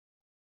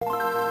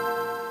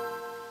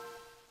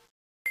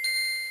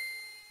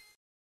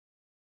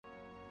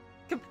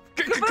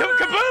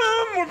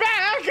Kaboom! We're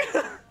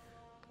back!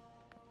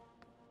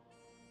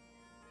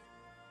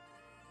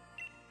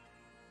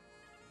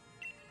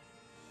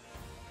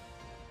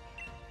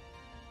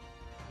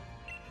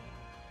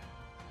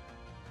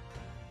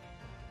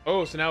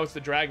 Oh, so now it's the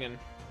dragon.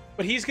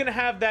 But he's gonna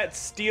have that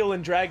steel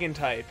and dragon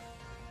type.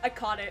 I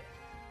caught it.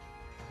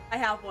 I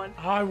have one.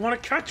 Oh, I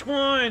want to catch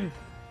one!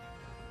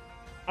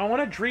 I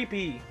want a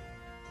Dreepy.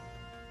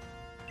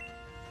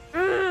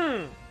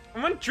 I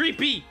want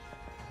Dreepy!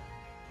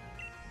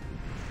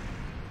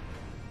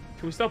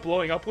 Can we stop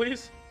blowing up,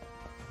 please?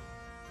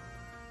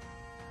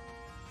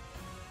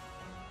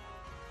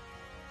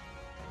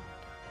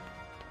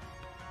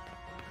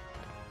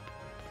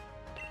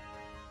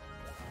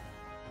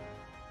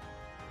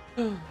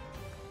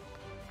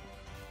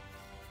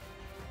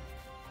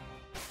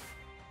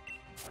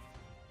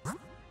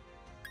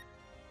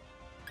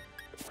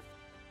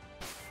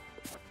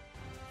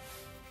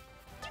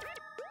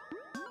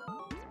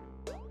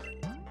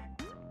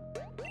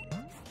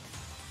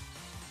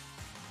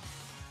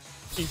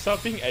 Can you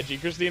stop being edgy,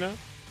 Christina?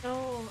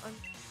 No, I'm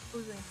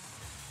losing.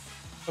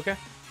 Okay.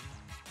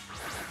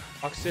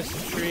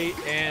 Toxicity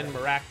and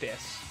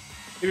Maractus.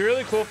 It'd be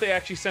really cool if they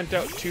actually sent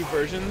out two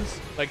versions,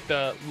 like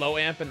the low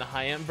amp and the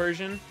high amp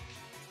version.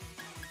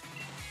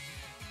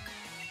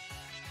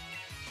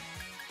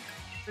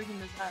 What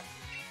version is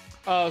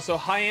that? So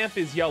high amp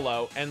is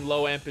yellow and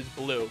low amp is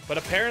blue. But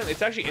apparently,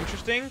 it's actually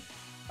interesting.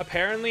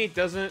 Apparently, it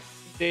doesn't.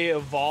 They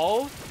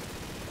evolve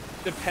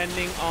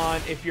depending on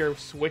if your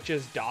switch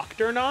is docked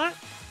or not.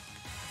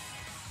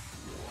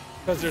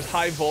 Because there's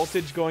high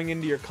voltage going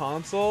into your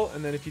console,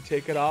 and then if you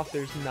take it off,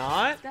 there's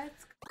not. At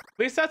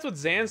least that's what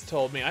Zan's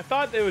told me. I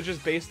thought it was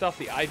just based off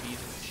the IVs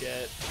and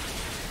shit.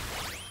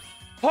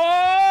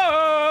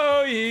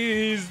 Oh,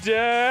 he's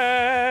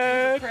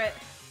dead. Crit.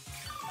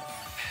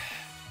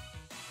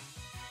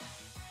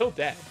 Still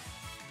dead.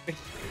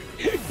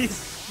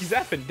 he's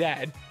effing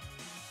dead.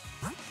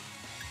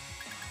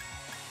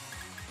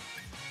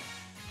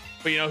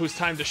 But you know whose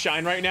time to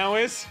shine right now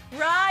is?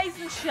 Rise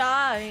and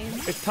shine.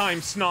 It's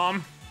time,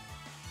 Snom.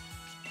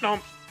 Snom.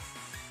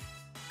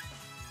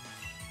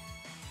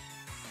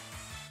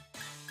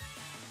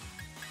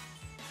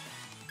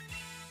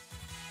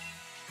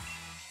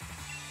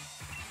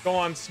 Go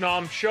on,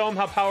 Snom. Show him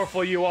how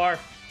powerful you are.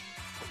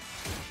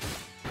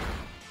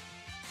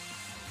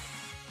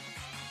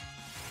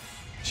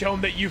 Show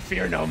him that you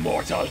fear no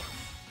mortal.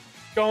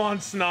 Go on,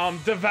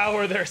 Snom.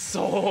 Devour their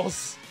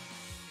souls.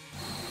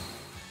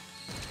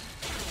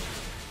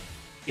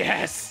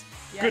 Yes!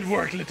 Yes. Good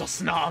work, little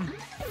Snom.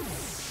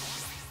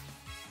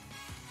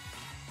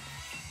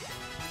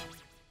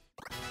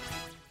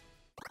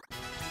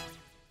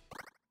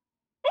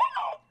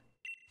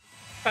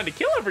 Time to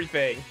kill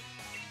everything.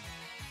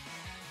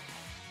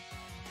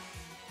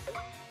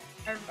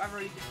 I've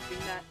already been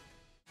doing that.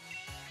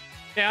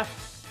 Yeah,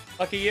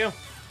 lucky you.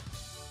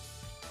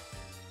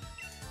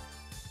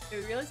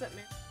 Dude, realize that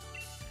man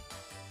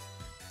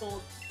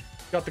sold.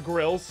 Got the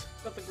grills.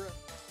 Got the grill.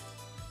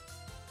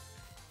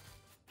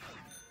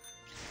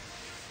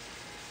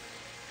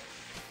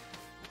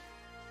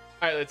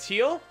 All right, let's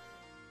heal.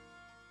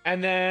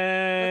 And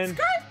then... Let's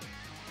go.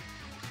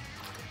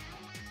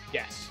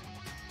 Yes.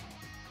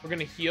 We're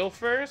gonna heal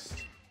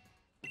first.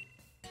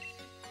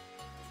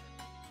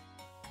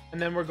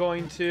 And then we're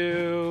going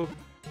to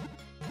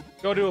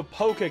go to a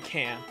Poke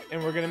Camp,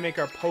 and we're gonna make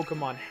our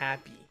Pokemon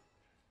happy.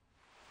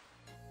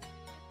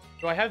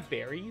 Do I have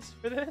berries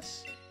for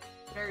this?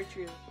 Very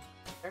true.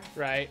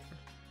 Right.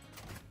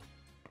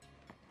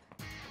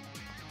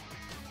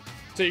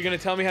 So you're gonna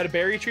tell me how to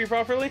berry tree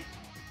properly?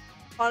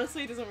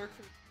 Honestly, it doesn't work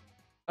for me.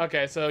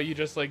 Okay, so you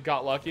just like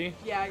got lucky.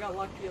 Yeah, I got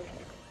lucky.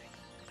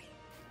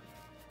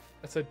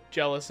 That's a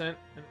Jellicent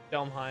and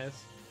Delmhighs.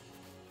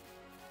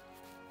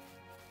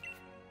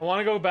 I want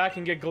to go back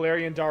and get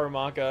Galarian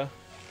Darumaka.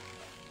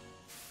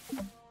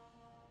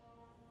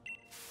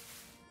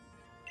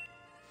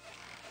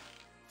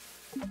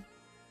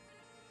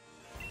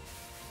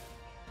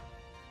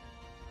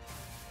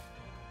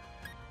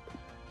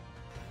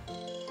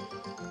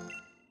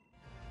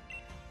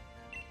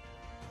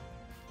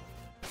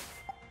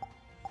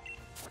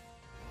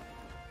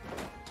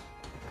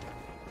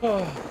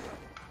 Oh.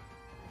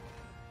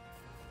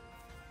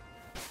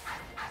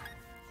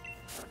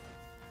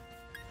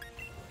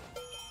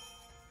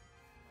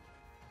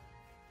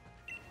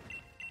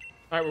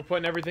 All right, we're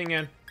putting everything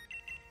in.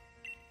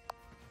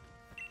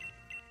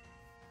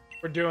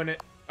 We're doing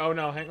it. Oh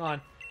no, hang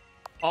on.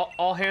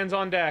 All hands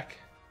on deck.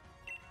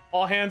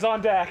 All hands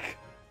on deck.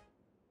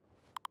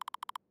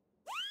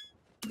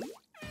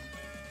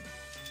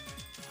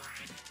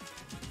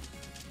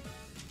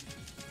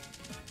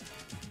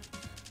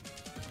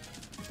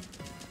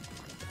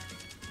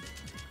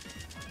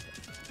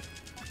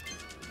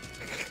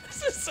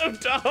 This is so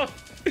dumb.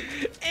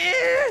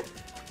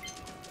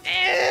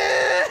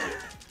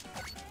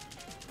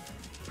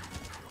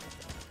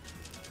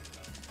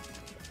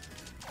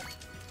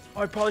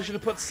 Oh, I probably should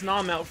have put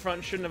Snom out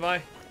front, shouldn't have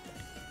I?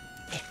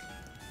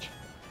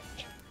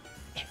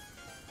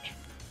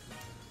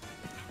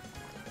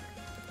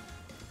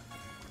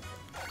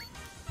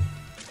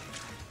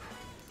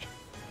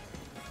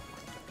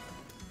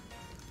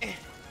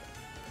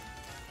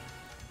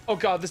 Oh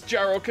god, this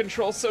gyro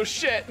control's so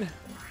shit.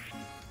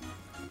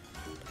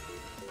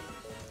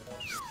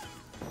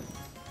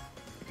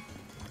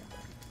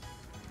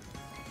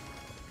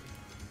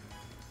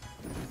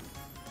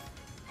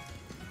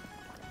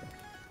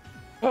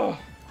 Oh.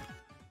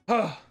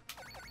 Oh.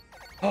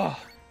 Oh.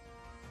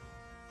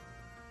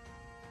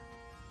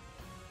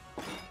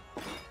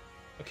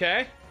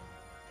 Okay.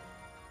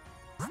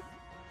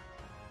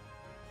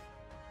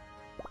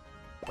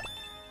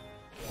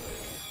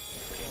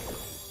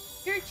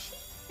 Your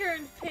cheeks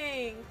turned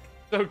pink.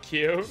 So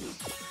cute.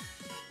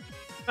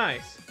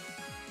 Nice.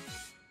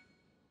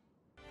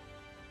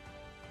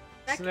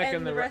 Neck Snack in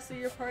and the the rest of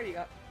your party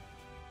got.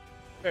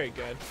 Very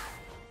good.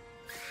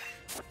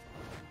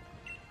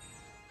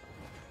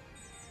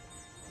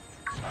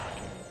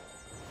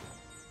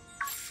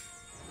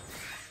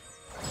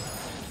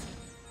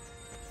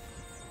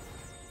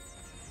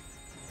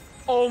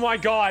 Oh my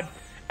god.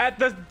 At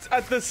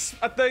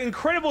the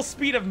incredible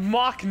speed of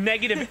Mach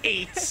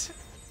 -8.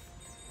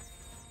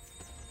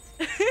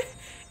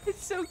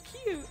 It's so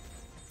cute.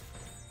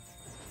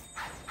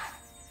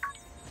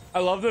 I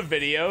love the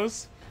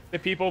videos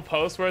that people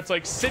post where it's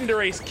like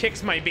Cinderace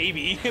kicks my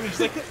baby and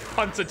it's like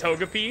hunts a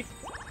Togepi.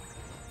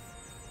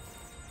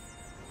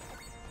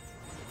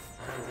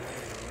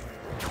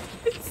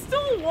 It's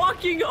still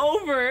walking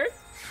over.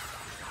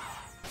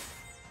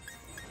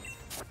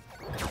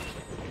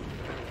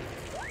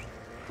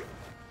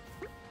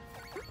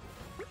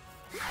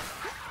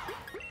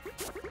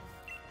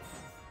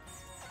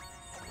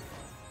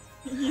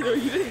 You know,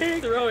 you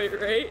didn't throw it,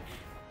 right?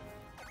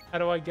 How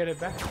do I get it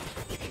back?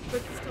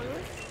 Put this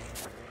toilet?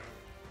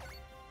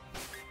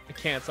 I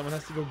can't. Someone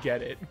has to go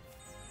get it.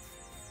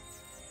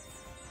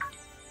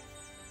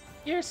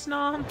 Here,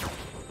 Snom.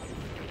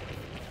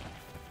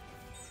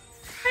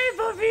 Hey,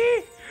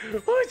 Buffy!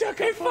 Who's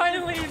okay? It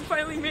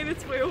finally made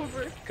its way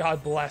over.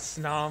 God bless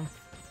Snom.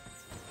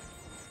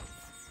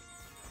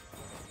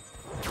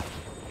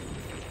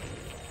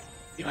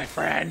 Be my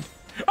friend.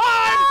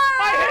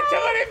 I hit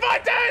too many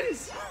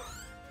buttons!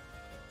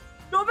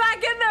 Go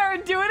back in there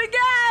and do it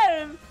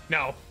again!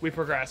 No, we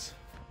progress.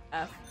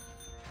 F.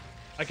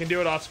 I can do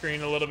it off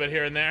screen a little bit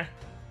here and there.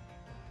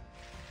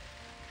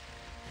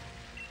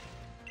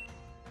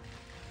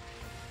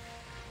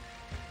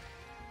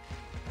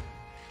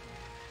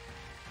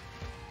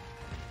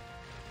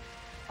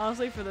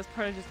 Honestly, for this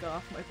part, I just got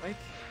off my bike.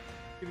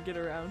 I'm gonna get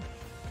around.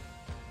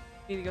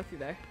 Need to go through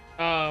there.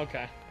 Oh,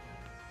 okay.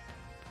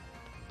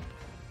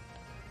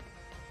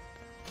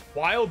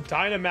 Wild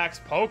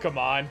Dynamax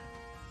Pokemon.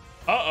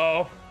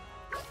 Uh-oh.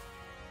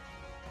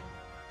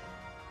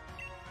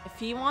 If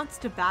he wants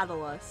to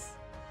battle us.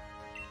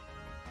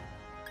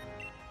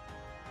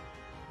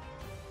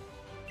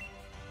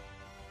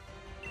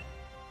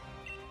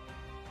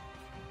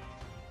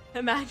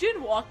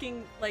 Imagine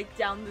walking like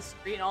down the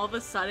street and all of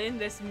a sudden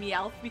this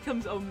Meowth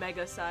becomes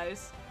Omega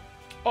size.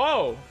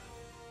 Oh.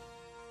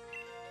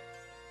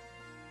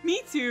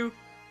 Me too.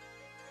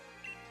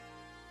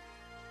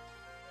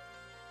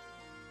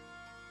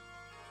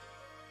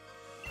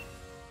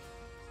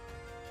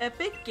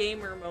 Epic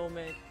gamer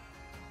moment.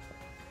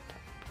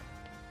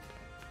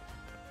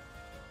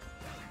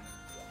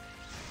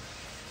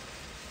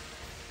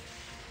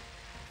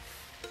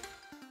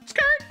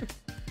 Skirt!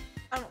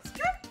 I don't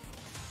skirt.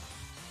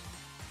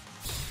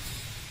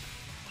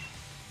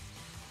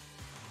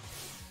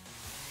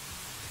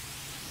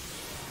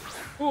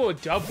 Ooh, a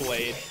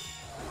Doublade.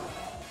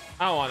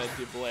 I want a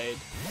Doublade.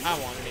 I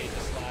want an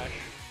Aegislash.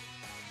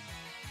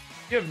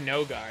 You have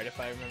no guard,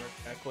 if I remember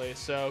correctly,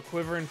 so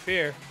Quiver and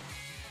Fear.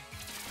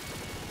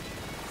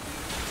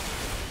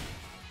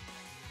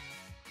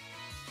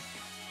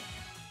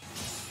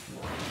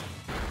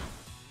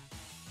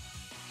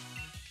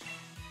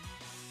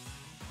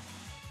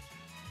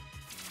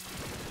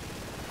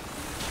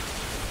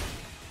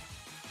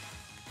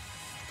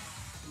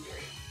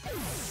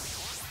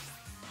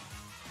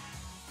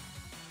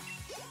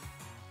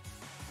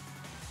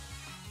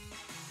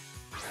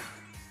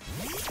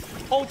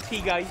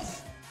 Ulti,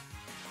 guys.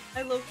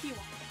 I low-key want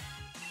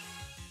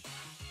it.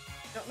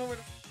 Don't know where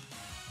to...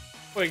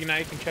 Well, now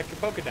you can check your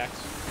Pokedex.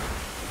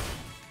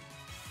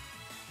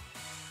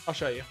 I'll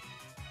show you.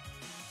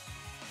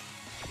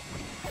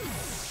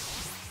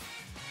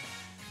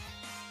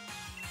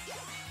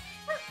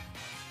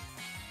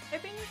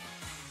 Typing?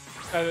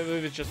 I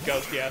believe it's just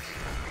Ghost, yes.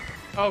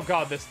 Oh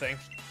god, this thing.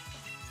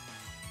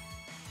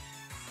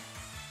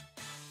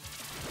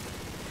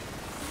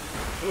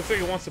 It looks like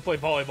it wants to play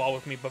volleyball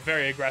with me, but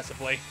very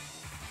aggressively.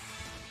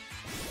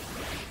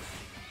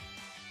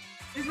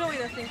 There's no way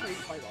that thing plays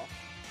volleyball.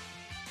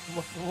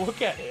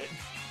 Look at it.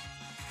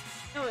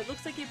 No, it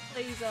looks like it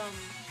plays,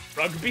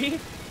 Rugby?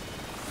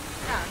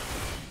 yeah.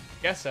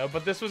 Guess so,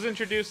 but this was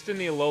introduced in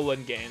the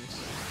Alolan games.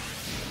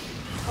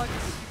 What?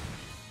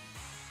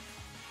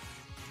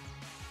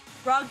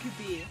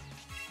 Rugby.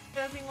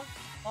 That thing looks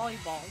like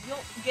volleyball. You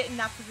don't get in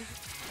that position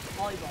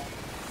volleyball.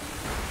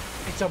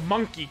 It's a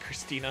monkey,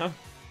 Christina.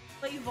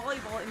 Play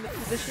volleyball in the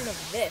position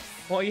of this.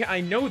 Well, yeah, I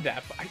know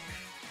that, but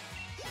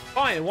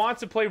Fine, it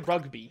wants to play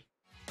rugby.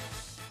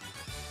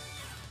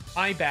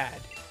 My bad.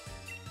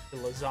 The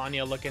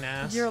lasagna looking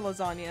ass. You're a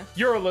lasagna.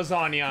 You're a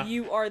lasagna.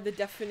 You are the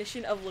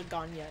definition of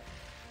lasagna.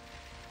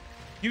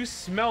 You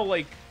smell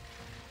like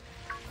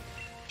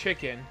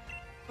chicken.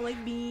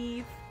 Like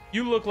beef.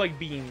 You look like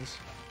beans.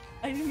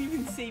 I didn't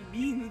even say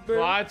beans, bro.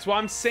 Well, that's why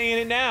I'm saying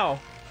it now.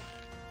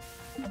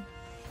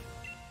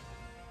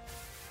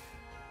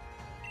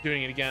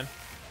 Doing it again.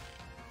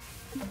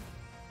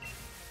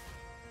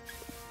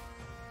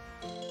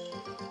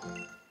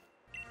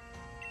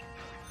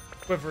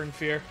 Quiver in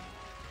fear.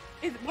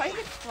 Why is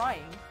it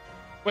crying?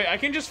 Wait, I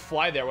can just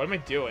fly there. What am I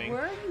doing?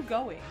 Where are you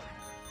going?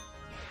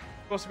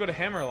 I'm supposed to go to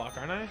Hammerlock,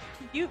 aren't I?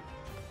 Can you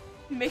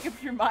make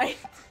up your mind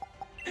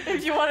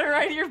if you want to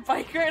ride your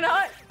bike or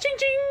not? Ching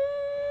ching!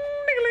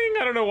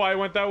 Ding-a-ling. I don't know why I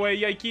went that way.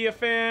 Yikea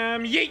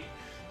fam. Yeet!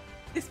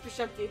 This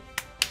Bishopki.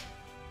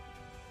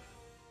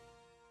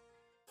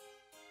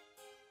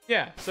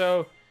 Yeah,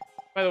 so,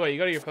 by the way, you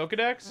go to your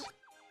Pokedex.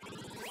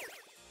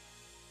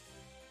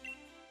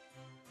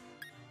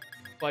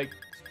 Like,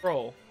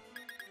 scroll.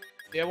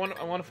 Yeah, I want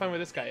to find where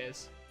this guy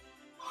is.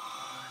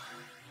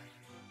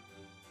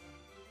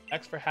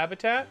 X for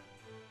habitat.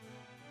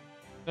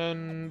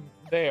 Then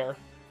there.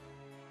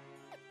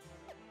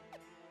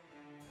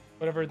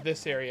 Whatever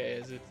this area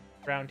is, it's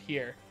around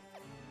here.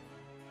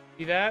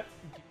 See that?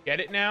 You get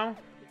it now?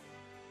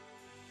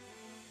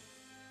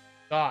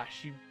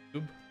 Gosh, you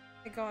noob. Oh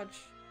my gosh.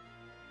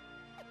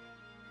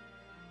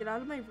 Get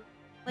out of my room.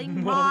 Like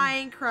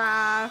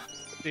Minecraft.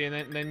 See,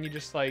 and then you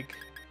just like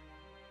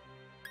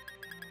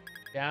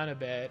down a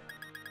bit.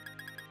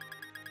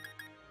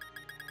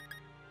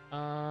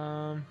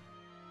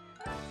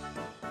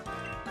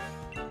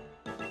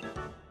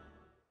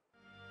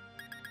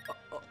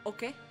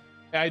 Okay.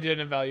 I did an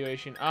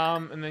evaluation.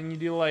 And then you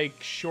do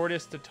like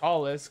shortest to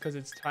tallest because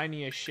it's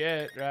tiny as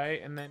shit,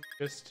 right? And then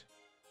just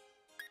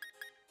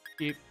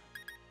keep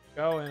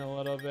going a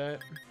little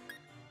bit,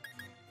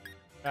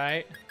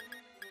 right?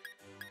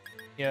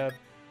 Yeah.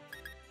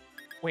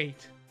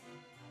 Wait.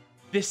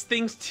 This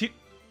thing's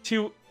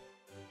too.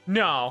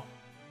 No.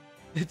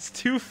 It's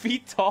 2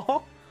 feet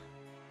tall.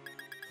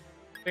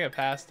 I think I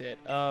passed it.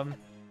 Do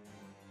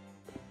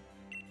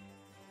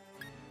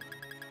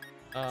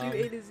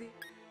A to Z.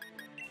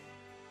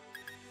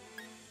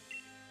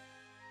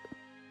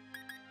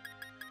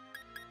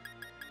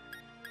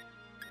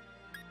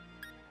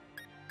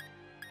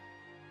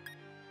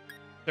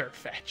 They're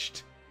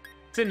fetched.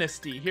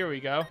 Sinistea. Here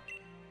we go.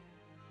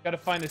 Gotta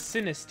find a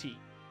Sinistea.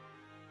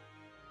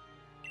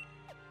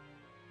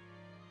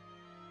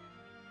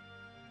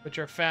 Which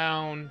are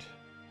found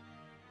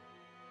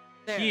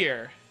There.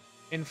 here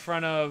in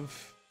front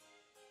of.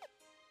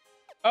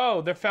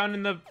 Oh, they're found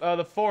in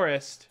the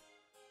forest.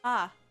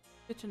 Ah,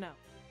 good to know.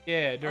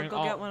 Yeah, I'll during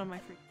go get one of my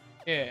free.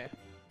 Yeah.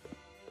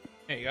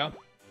 There you go.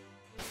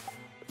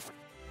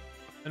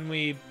 And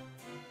we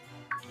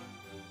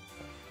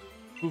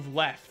move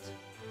left.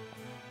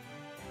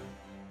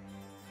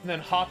 And then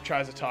Hop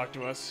tries to talk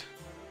to us.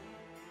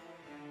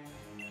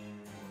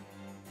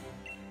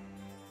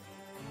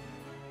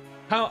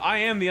 How I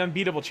am the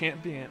unbeatable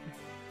champion.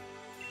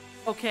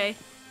 Okay.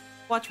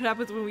 Watch what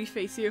happens when we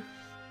face you.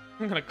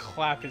 I'm gonna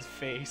clap his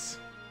face.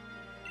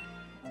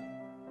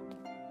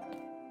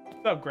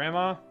 What's up,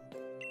 Grandma?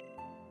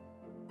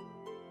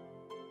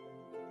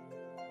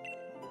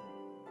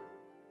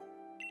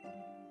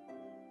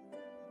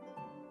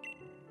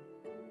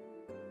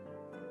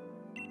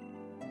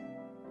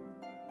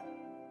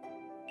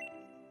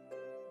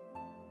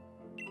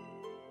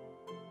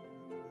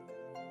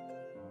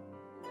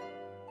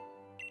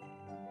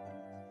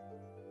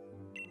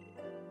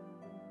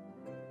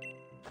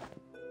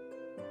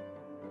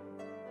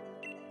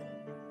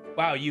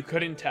 Wow, you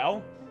couldn't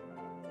tell?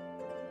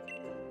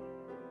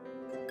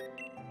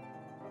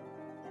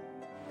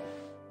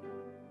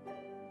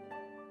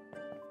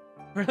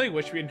 Really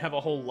wish we didn't have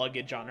a whole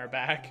luggage on our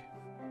back.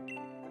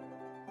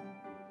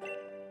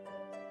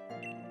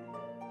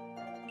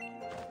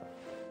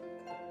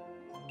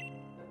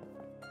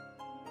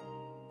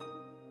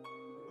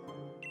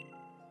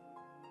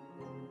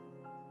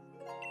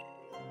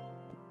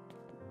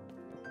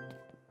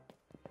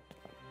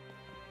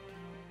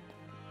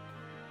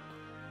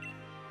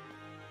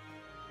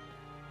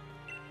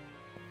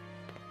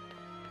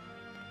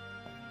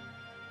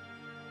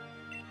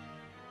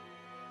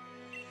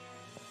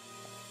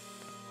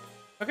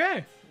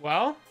 Okay,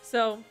 well.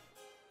 So,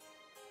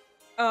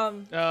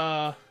 I'm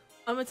Uh,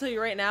 gonna tell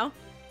you right now,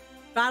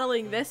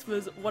 battling this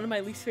was one of my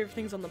least favorite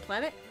things on the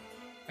planet.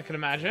 I can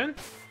imagine.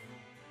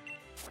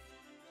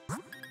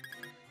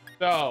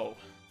 So,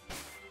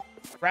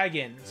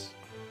 dragons.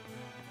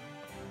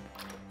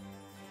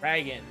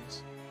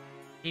 Dragons.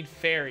 Need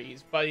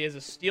fairies, but he has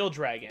a steel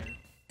dragon.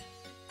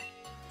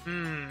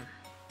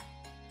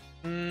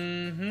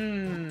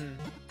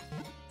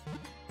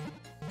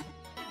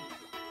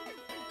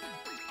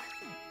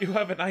 You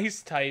have an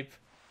ice type,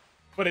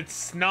 but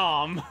it's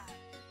Snom.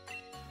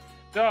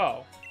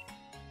 So.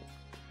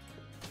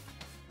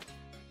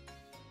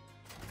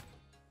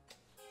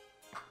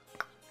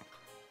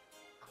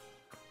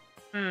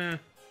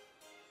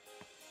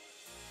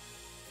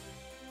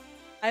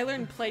 I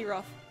learned play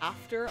rough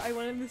after I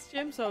went in this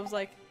gym, so I was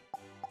like,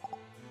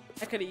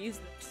 I could have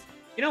used this.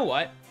 You know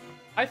what?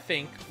 I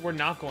think we're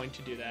not going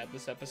to do that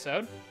this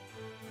episode.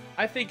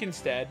 I think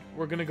instead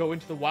we're gonna go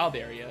into the wild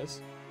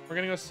areas. We're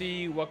gonna go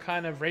see what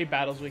kind of raid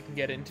battles we can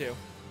get into.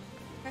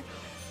 Okay.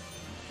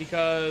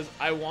 Because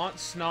I want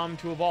Snom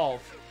to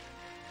evolve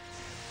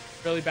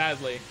really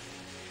badly.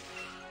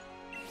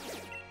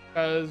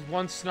 Because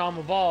once Snom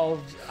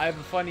evolves, I have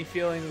a funny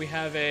feeling we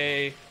have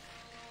a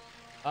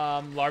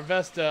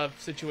Larvesta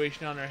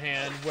situation on our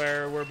hand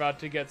where we're about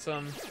to get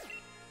some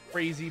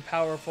crazy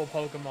powerful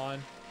Pokemon.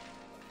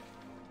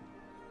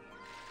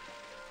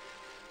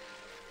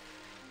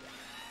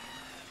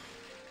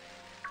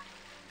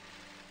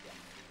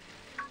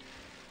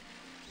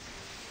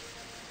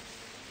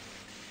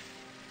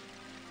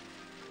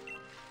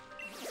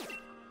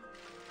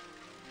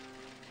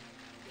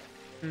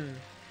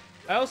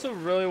 I also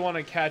really want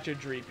to catch a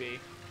Dreepy.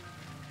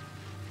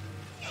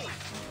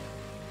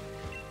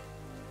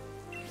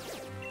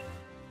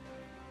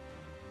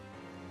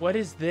 What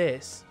is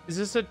this? Is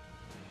this a...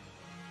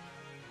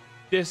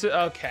 This...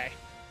 Okay.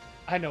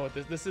 I know what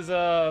this is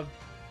a...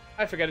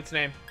 I forget its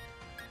name.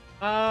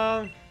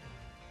 I'm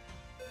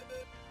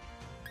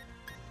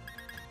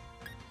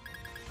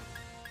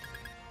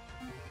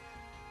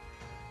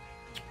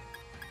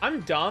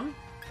dumb,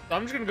 so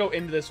I'm just gonna go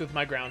into this with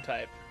my ground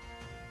type.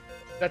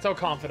 That's how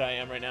confident I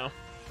am right now.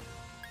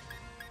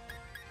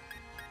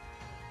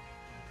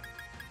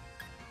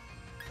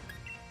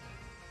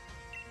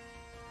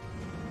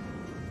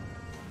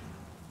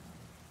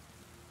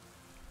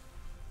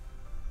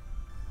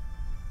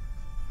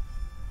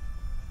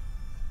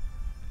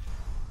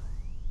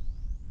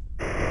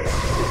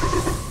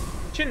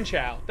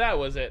 Chinchou, that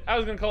was it. I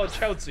was gonna call it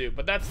Chaozu,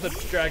 but that's the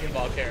Dragon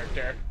Ball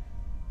character.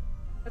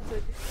 That's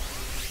it.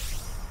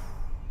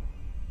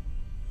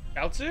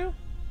 Chaozu?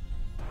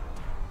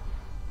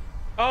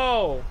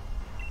 Oh!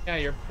 Yeah,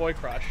 your boy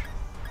crush.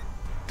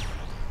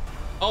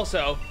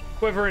 Also,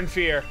 Quiver in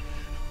Fear.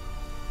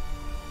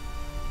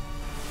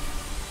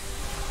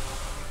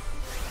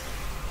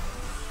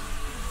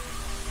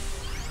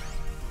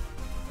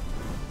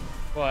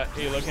 What?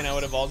 Are you looking at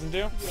what it evolves into?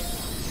 Yeah.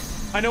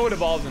 I know what it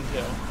evolves into.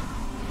 Ooh,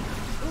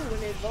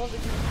 when it evolves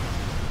into...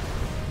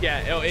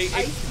 Yeah, Ice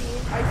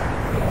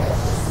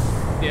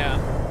Beam. Yeah.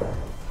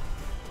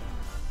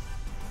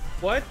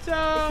 What,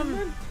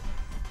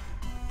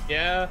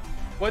 Yeah.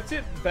 What's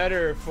it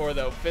better for,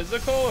 though?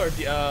 Physical or,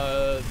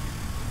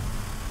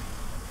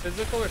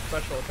 physical or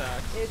special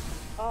attack? It's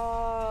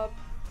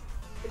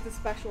a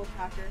special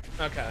attacker.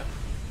 Okay.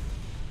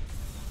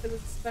 Because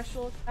it's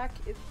special attack,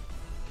 it's...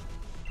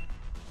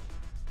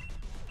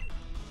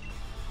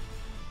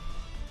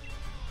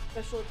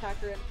 Special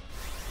attacker and...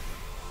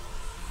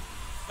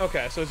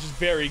 Okay, so it's just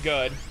very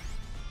good.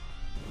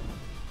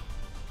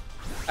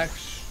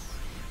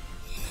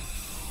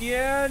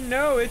 Yeah,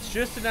 no, it's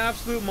just an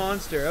absolute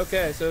monster.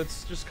 Okay, so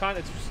it's just kind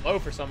of slow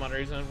for some odd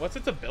reason. What's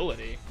its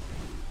ability?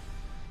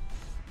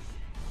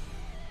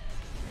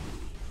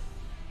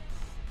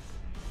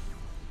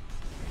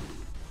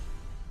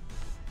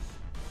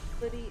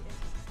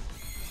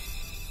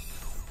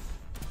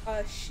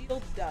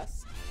 Shield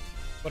Dust.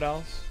 What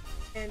else?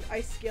 And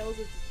Ice Scales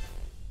is...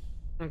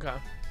 Okay.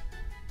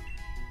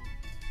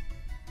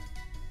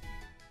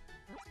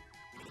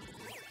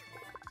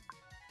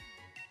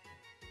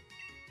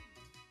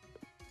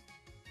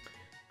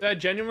 I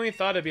genuinely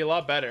thought it'd be a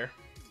lot better.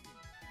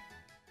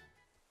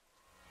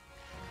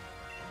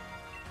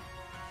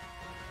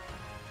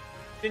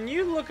 Can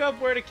you look up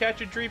where to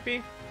catch a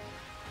Dreepy?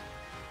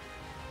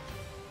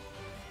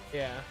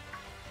 Yeah.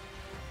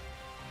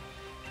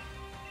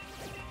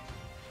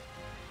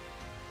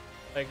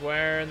 Like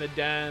where in the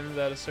dens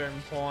at a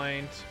certain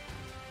point.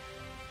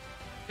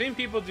 I've seen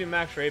people do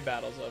max raid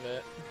battles of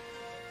it.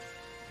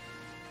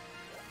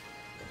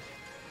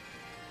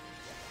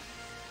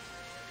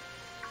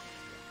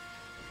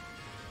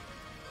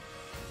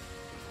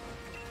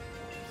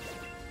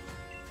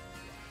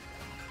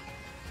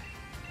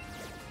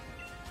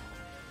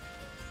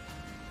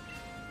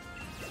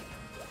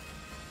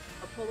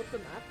 I'll pull up the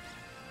map.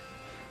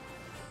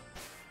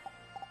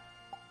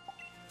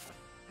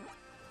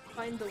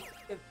 Find the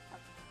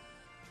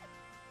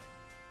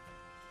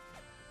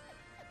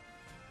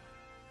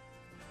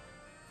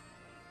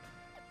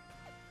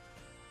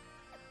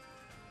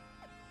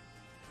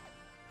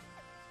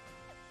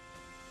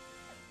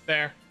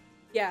There.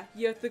 Yeah,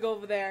 you have to go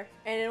over there,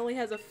 and it only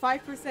has a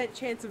 5%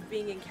 chance of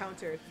being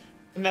encountered.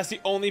 And that's the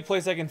only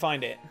place I can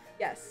find it.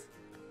 Yes.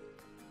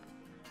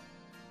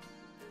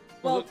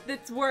 Well,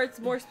 that's where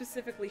it's more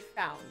specifically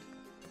found.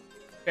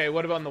 Okay,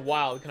 what about in the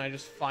wild? Can I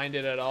just find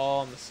it at all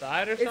on the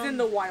side or something? It's in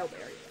the wild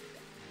area.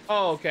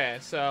 Oh, okay,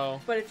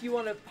 so... But if you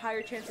want a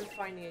higher chance of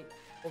finding it,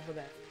 over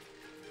there.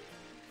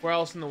 Where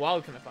else in the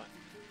wild can I find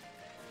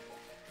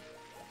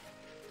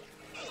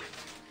it?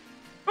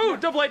 Oh,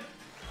 double light!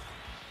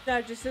 No,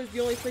 it just says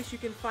the only place you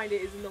can find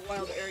it is in the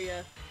wild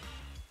area.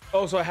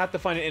 Oh, so I have to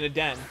find it in a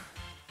den.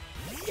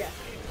 Yeah.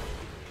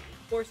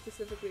 More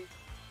specifically,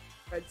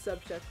 red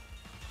subject.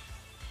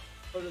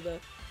 go to the.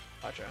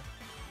 Gotcha.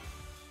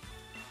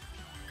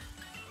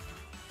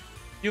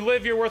 You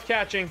live, you're worth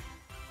catching.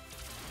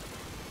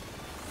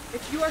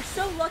 If you are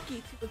so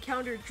lucky to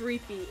encounter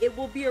Dreepy, it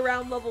will be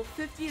around level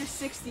 50 to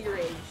 60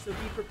 range, so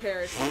be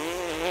prepared.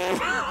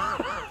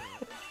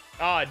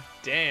 God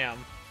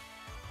damn.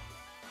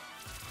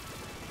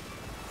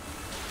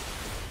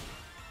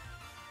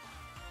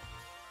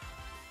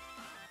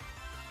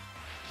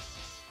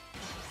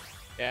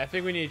 Yeah, I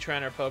think we need to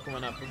train our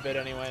Pokemon up a bit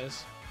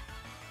anyways.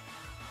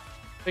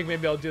 I think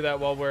maybe I'll do that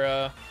while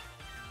we're,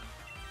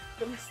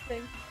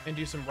 and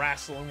do some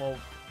wrestling while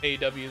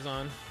AW's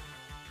on.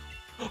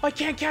 I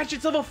can't catch it,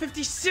 it's level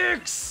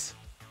 56!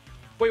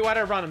 Wait, why'd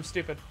I run? I'm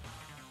stupid.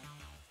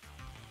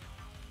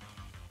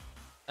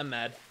 I'm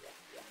mad.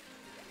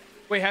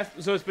 Wait,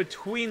 so it's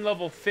between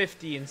level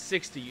 50 and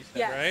 60, you said,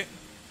 yes. Right?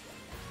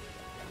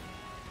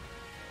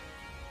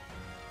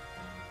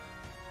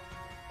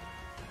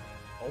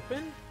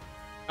 Open?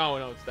 Oh,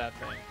 no, it's that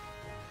thing.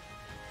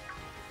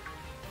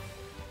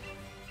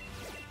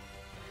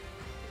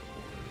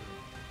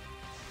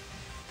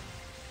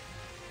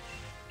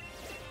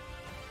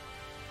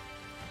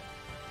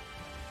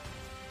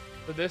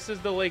 So this is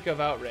the Lake of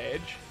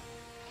Outrage.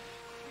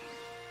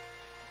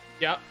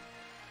 Yep.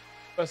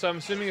 So I'm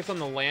assuming it's on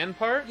the land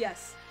part?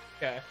 Yes.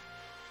 Okay.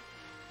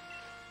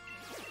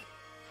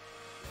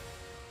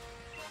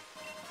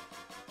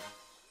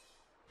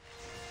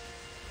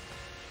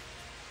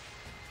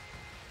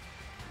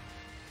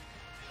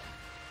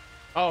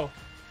 Oh.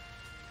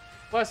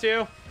 Bless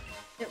you.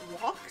 It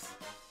walks?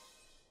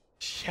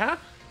 Yeah?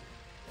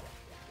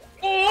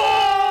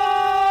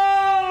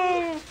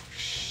 Oh!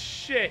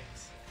 Shit.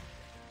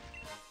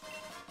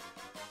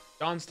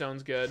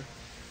 Dawnstone's good.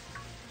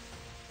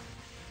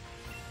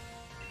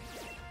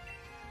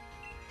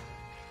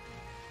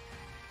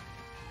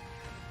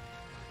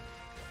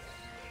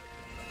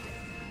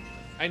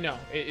 I know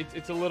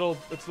it's a little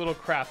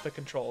crap, the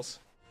controls.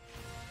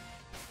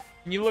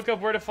 Can you look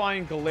up where to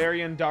find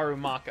Galarian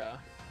Darumaka?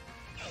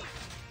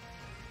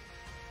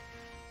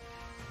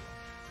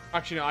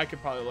 Actually, no, I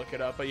could probably look it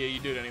up, but yeah, you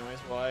do it anyways.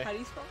 Why? How do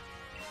you spell?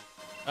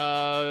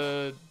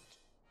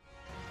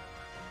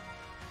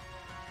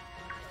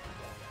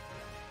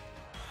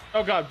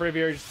 Oh god,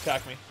 Braviary just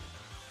attacked me.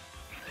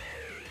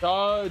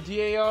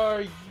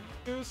 DAR,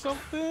 do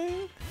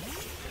something?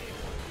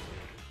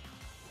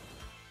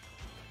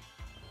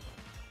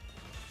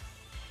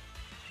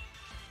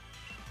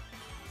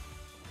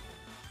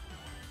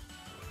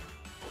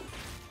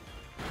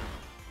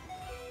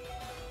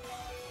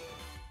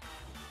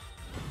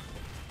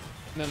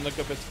 And then look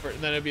up its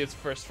first, then it'll be its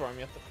first form.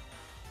 You have to...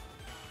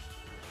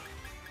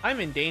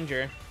 I'm in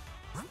danger.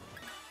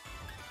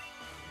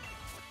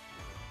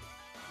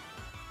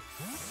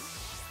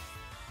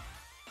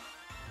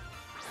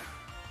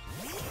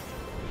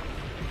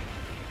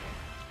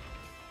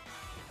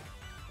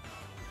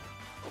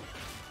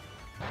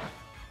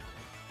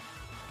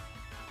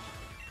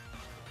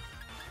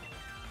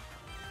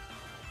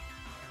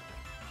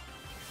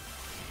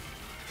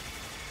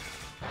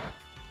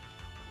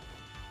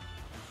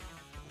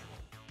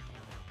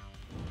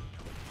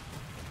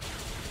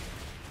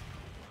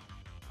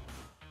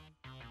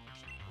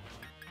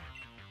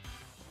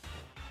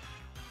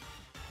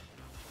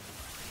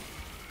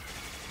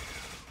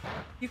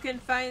 You can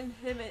find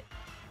it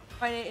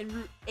in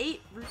Route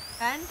 8, Route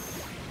 10,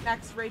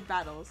 Max Raid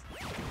battles.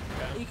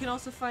 Okay. You can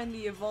also find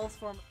the evolved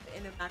form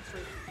in a Max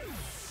Raid.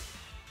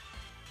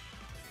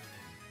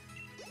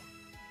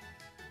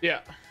 Yeah.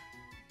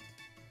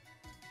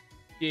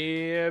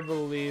 Yeah, I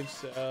believe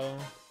so.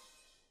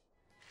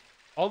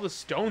 All the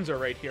stones are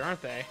right here,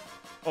 aren't they?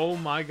 Oh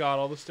my god,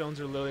 all the stones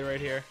are literally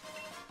right here.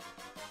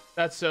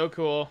 That's so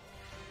cool.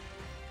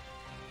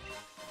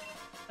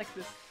 Like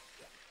this.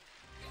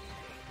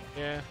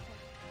 Yeah.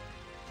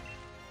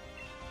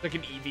 Like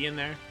an Eevee in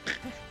there.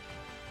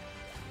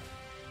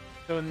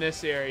 So in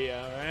this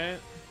area, right?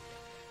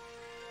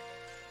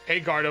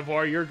 Hey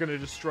Gardevoir, you're gonna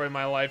destroy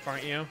my life,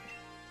 aren't you?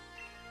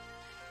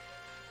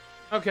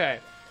 Okay.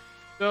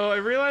 So I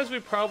realize we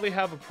probably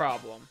have a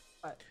problem.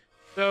 What?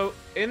 So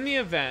in the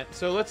event,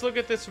 so let's look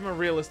at this from a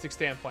realistic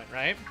standpoint,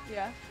 right?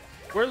 Yeah.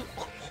 We're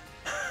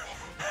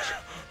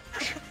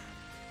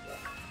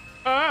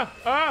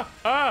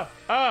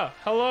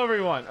hello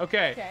everyone.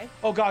 Okay. Okay.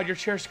 Oh god, your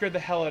chair scared the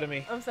hell out of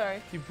me. I'm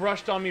sorry. You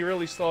brushed on me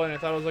really slow and I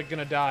thought I was like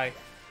gonna die.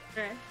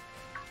 Okay.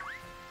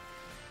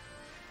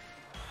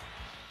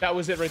 That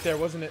was it right there,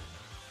 wasn't it?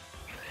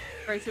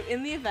 Alright, so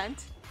in the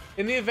event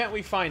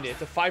We find it,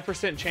 it's a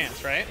 5%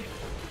 chance, right?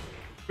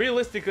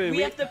 Realistically,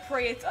 we have to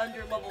pray it's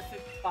under level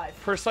 55.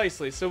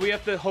 Precisely. So we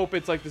have to hope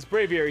it's like this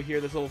Braviary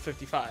here that's level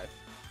 55.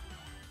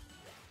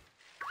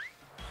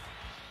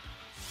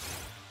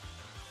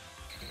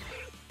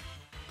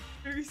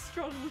 Very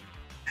strong.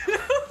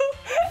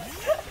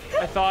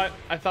 I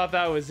thought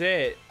that was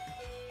it.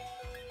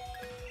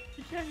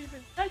 You can't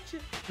even touch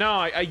it. No,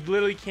 I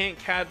literally can't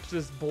catch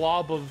this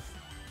blob of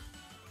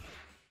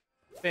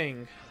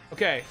thing.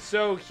 Okay,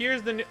 so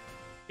here's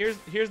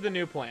the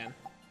new plan.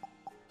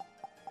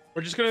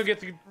 We're just gonna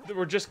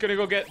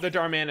go get the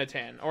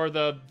Darmanitan or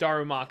the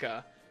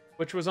Darumaka,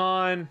 which was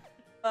on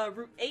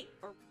Route 8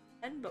 or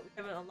 10, but we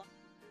haven't unlocked.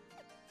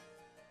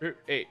 Route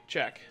 8,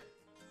 check.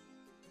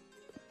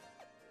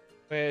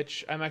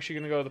 Which I'm actually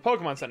gonna go to the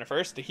Pokemon Center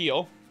first to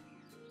heal.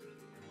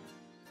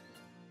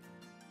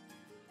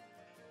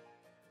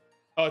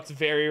 Oh, it's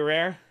very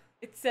rare.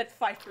 It's at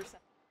 5%.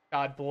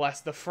 God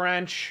bless the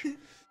French.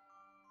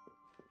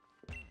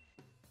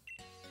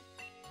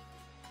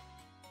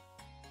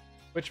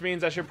 Which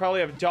means I should probably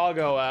have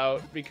Doggo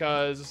out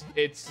because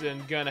it's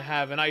gonna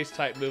have an ice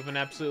type move and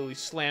absolutely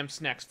slam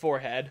Snack's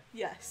forehead.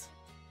 Yes.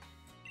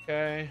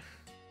 Okay.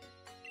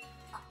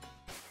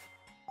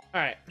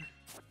 Alright.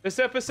 This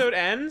episode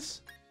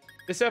ends.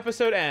 This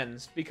episode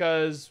ends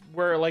because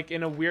we're like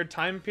in a weird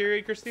time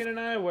period, Christine and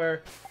I,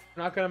 where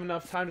we're not gonna have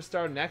enough time to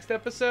start next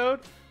episode.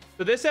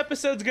 So this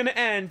episode's gonna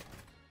end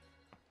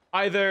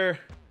either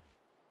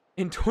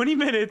in 20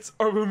 minutes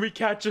or when we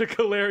catch a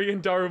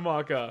Galarian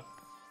Darumaka.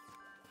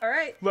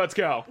 Alright. Let's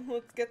go.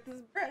 Let's get this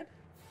bread.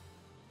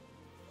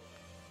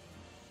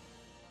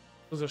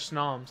 Those are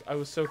Snoms. I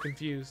was so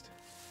confused.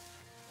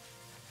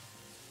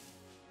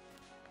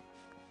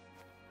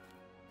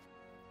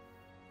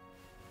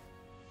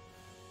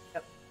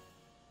 Yep.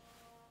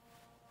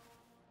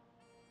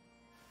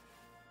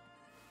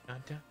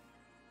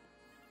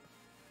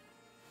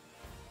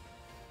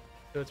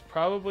 So it's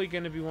probably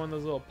going to be one of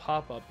those little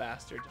pop-up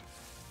bastards.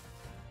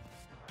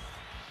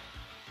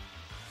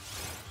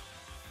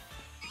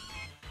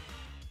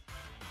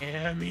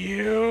 Damn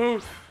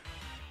you!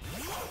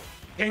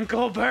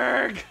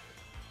 Dinkelberg!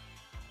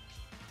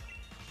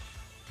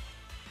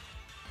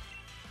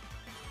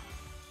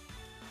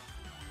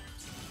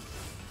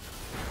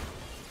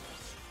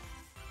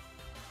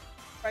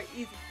 Right,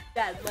 easy.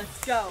 Dad,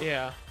 let's go.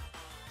 Yeah.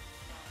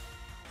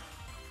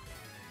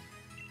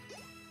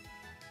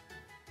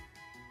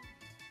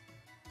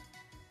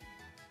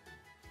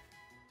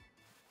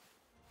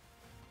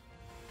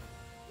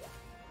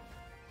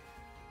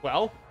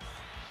 Well,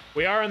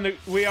 we are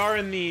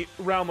in the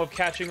realm of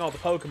catching all the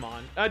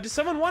Pokemon. Did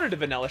someone wanted a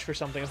Vanillish for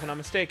something, if I'm not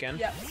mistaken?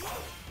 Yep.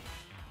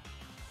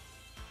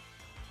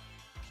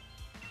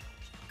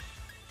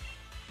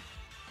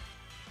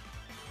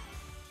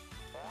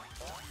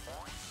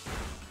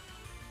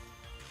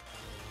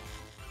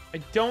 I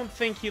don't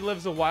think he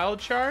lives a wild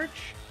charge.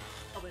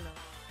 Probably not.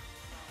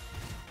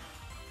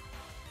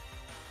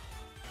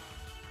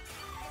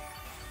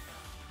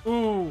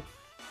 Ooh.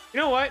 You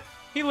know what?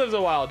 He lives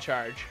a wild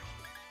charge.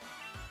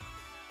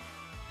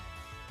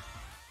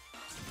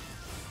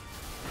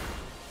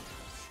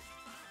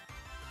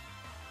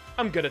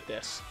 I'm good at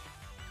this.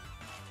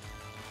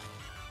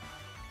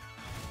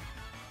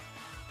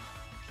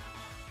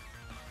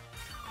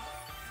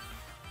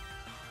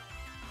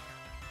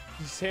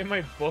 You say am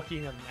I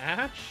booking a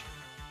match?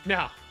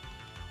 No.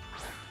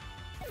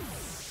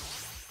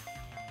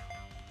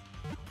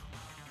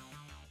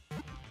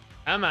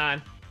 Come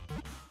on.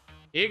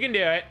 You can do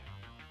it.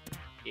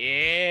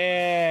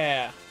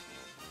 Yeah.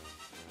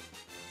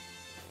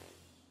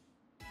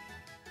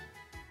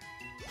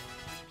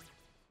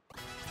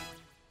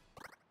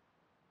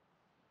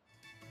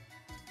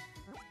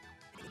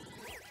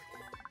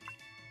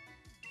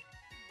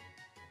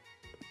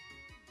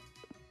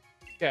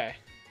 Okay.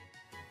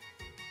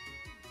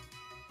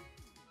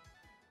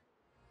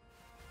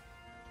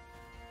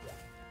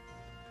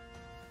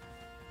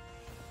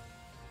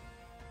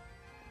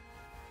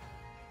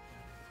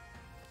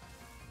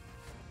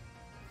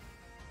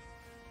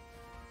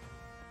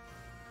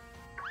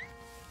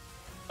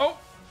 Oh,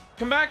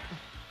 come back.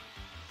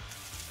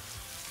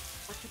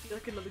 What could be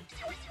like another?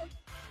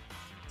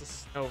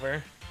 It's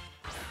over.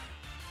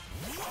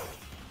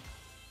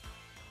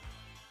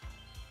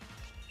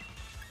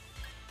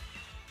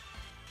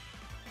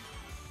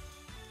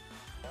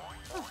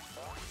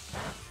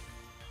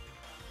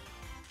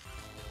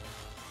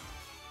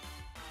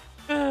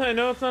 I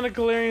know it's not a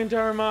Galarian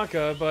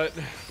Darumaka, but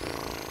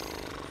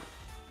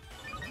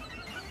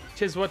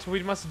tis what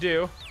we must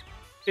do.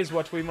 Is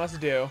what we must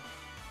do.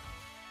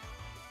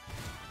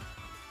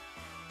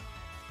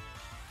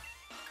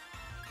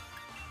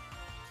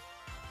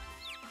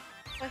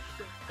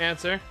 Question.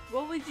 Answer.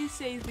 What would you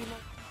say is the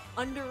most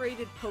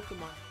underrated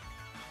Pokemon?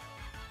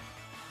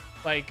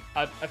 Like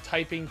a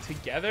typing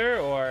together,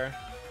 or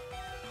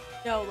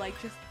No, like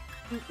just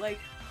like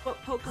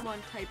what Pokemon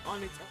type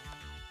on its own?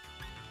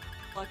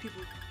 A lot of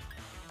people.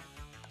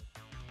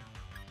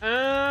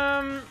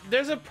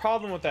 There's a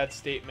problem with that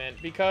statement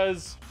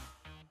because,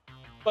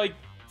 like,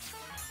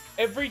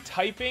 every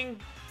typing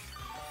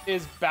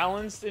is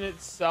balanced in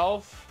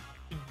itself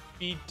to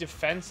be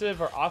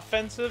defensive or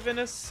offensive in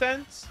a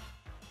sense.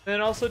 And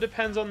it also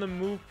depends on the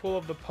move pool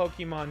of the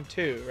Pokemon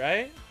too,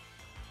 right?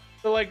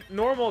 So like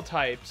normal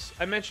types,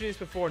 I mentioned these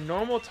before,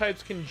 normal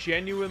types can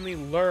genuinely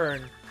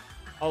learn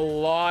a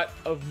lot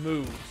of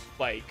moves,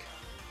 like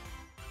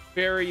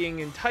varying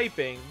in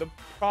typing. The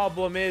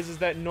problem is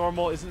that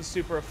normal isn't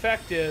super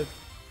effective,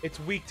 it's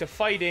weak to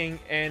fighting,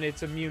 and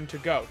it's immune to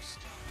ghost.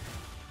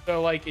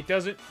 So like it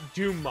doesn't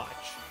do much.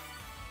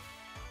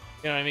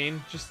 You know what I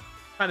mean? Just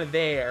kind of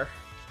there.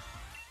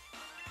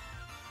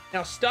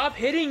 Now stop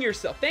hitting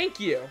yourself. Thank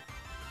you.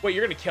 Wait,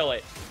 you're gonna kill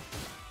it.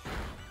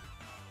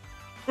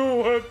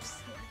 Ooh,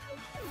 whoops.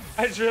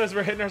 I just realized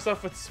we're hitting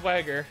ourselves with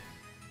swagger.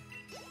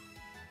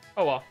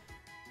 Oh well.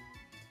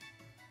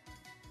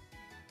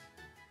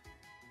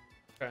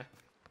 Okay.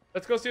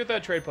 Let's go see what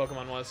that trade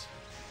Pokemon was.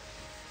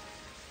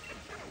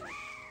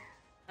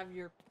 Have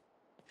your...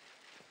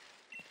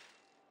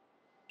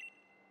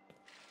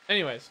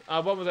 Anyways,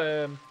 what was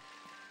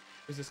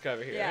who's this guy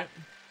over here, right?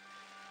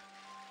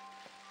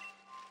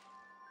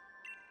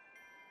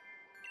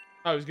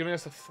 Oh, he's giving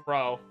us a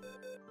throw.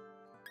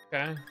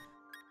 Okay.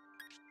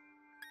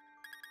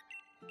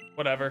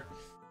 Whatever.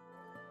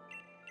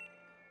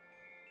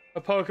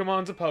 A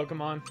Pokemon's a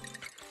Pokemon.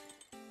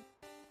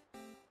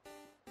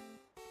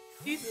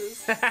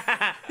 Jesus. What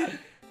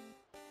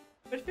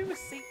if it was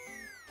Satan?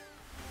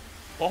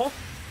 Well,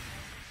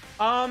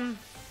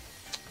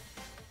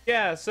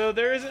 yeah, so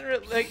there isn't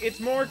really, like, it's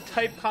more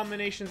type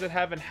combinations that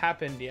haven't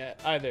happened yet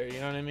either, you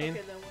know what I mean?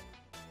 Okay, then what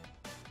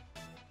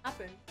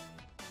happened?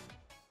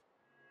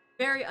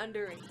 Very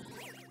underrated.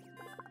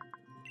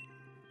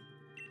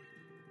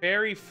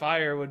 Fairy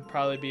Fire would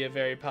probably be a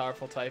very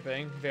powerful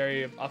typing.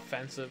 Very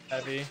offensive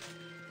heavy.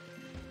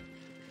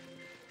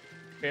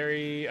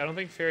 Fairy... I don't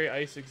think Fairy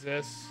Ice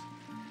exists.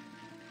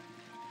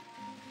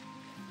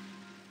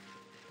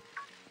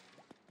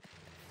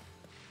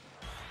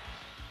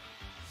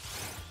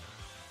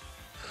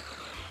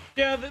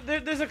 Yeah,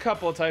 there's a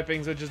couple of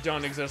typings that just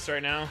don't exist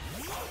right now.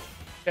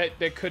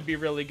 That could be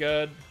really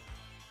good.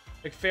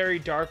 Like Fairy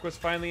Dark was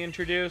finally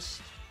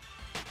introduced.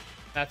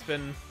 That's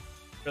been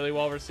really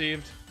well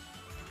received.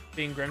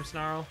 Being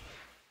Grimmsnarl.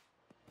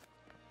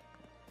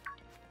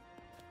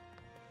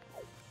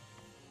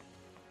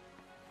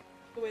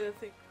 The way the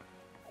thing.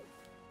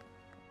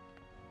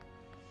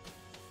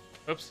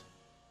 Oops.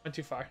 Went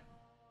too far.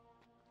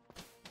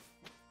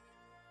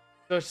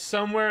 So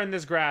somewhere in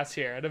this grass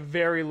here at a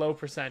very low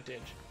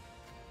percentage.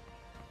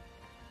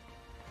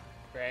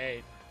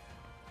 Great.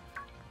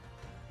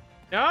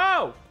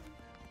 No!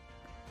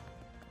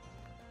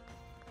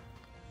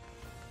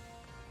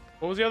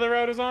 What was the other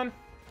route it was on?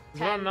 Is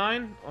it on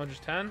 9? Oh,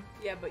 just 10?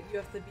 Yeah, but you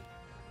have to be...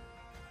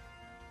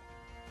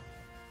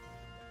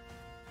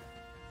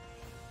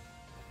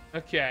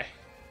 Okay.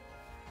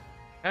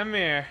 Come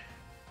here.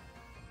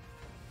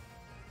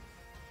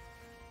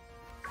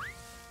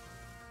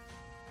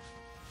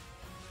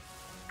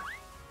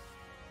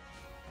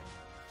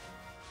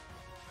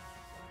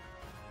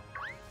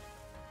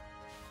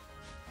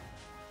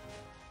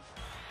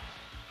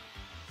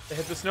 I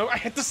hit the snow. I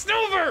hit the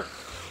snowver!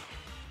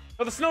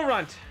 Oh, the snow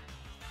runt.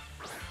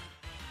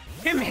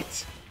 Damn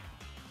it!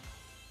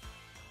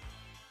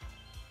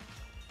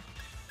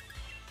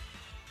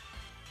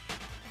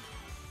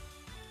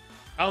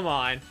 Come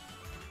on.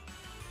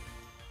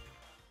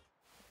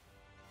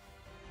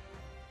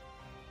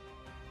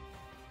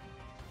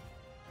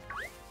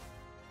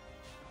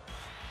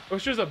 I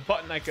wish there was a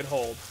button I could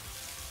hold.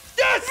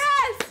 Yes!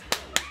 Yes!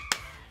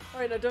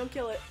 Alright, now don't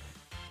kill it.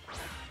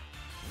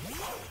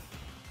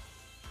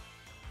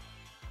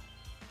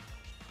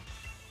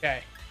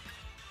 Okay.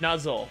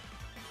 Nuzzle.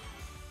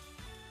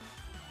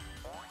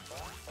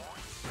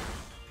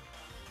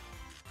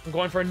 I'm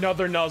going for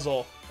another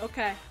nuzzle.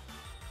 Okay.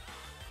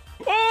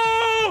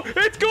 Oh!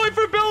 It's going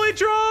for Belly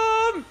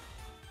Drum!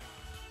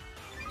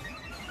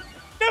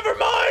 Never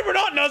mind, we're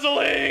not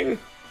nuzzling!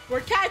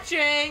 We're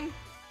catching!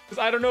 Because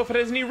I don't know if it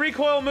has any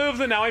recoil moves,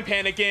 and now I'm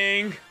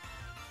panicking.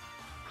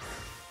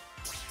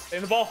 Stay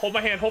in the ball, hold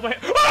my hand, hold my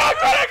hand. Oh,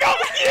 critical!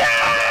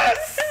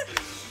 Yes!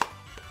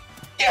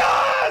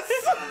 Yes!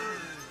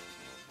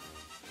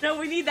 No,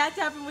 we need that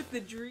to happen with the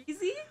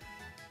Dreezy?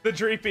 The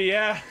Dreepy,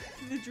 yeah.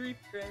 The Dreepy,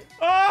 right?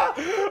 Ah!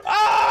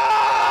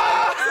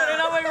 Ah! Sorry,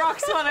 not my rock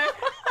sweater.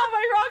 Not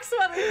my rock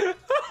sweater.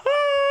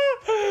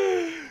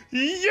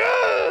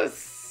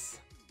 Yes!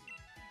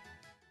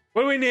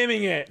 What are we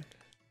naming it?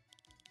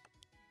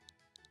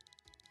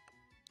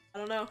 I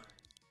don't know.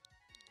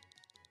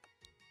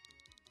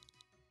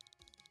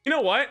 You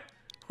know what?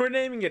 We're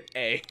naming it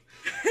A.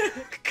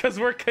 Because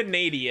we're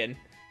Canadian.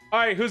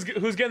 Alright, who's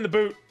getting the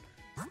boot?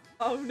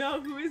 Oh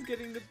no, who is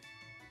getting the...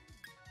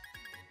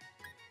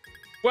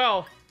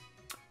 Well,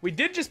 we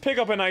did just pick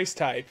up an ice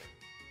type.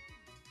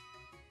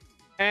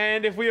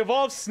 And if we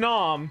evolve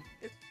Snom...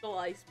 It's still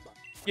ice block.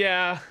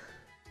 Yeah.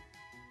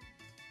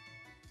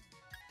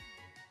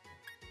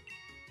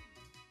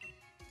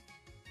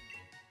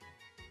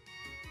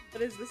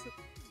 What is this?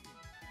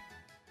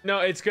 No,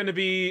 it's gonna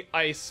be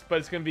ice, but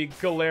it's gonna be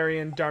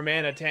Galarian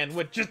Darmanitan,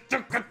 which is...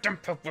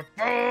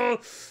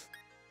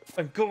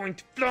 I'm going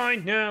to fly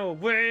now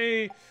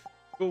away.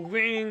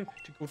 Going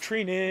to go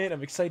train it.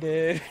 I'm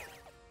excited.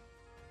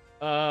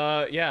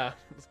 Yeah.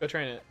 Let's go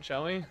train it,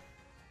 shall we?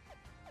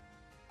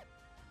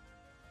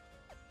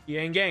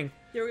 Yang gang.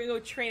 Yeah, we're gonna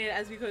go train it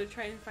as we go to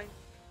try and find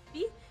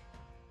B.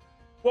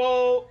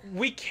 Well,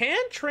 we can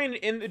train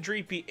it in the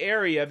Dreepy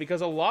area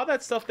because a lot of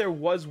that stuff there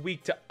was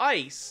weak to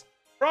ice.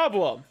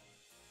 Problem.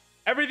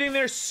 Everything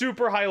there's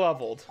super high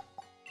leveled.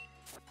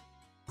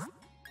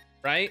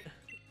 right?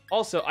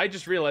 Also, I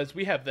just realized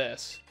we have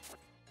this.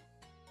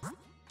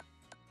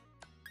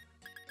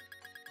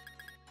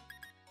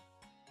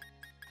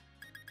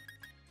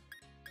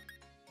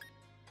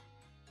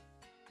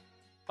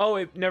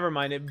 Oh, never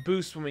mind. It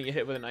boosts when we get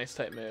hit with an ice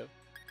type move.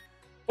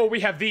 Oh, we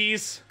have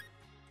these.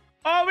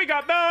 Oh, we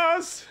got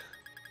those.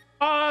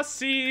 Ah,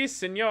 si,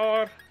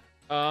 senor.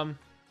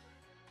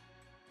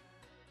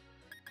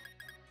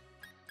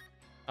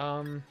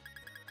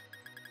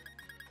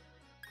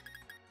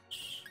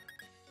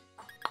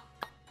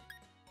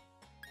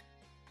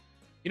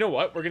 You know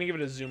what? We're gonna give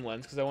it a zoom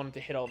lens because I want it to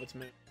hit all of its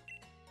moves.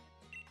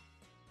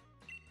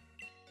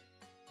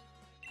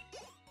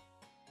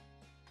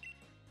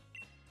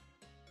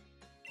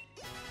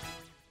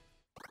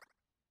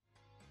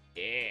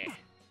 Yeah.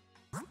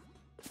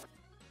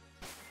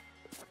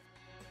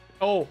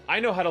 Oh, I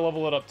know how to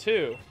level it up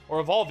too. Or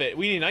evolve it.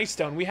 We need an Ice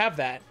Stone. We have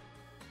that.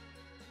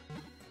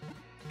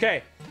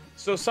 Okay.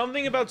 So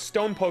something about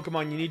stone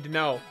Pokemon you need to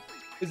know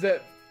is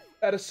that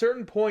at a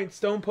certain point,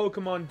 stone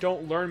Pokemon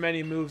don't learn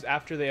many moves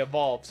after they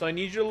evolve. So I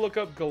need you to look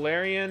up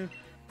Galarian,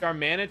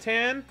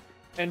 Darmanitan,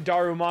 and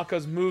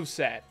Darumaka's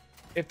moveset.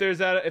 If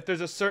there's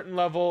a certain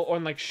level, or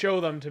like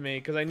show them to me,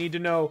 because I need to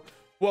know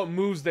what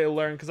moves they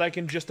learn, because I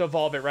can just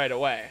evolve it right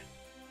away.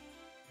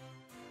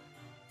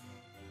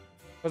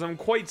 Because I'm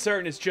quite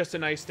certain it's just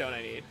an Ice Stone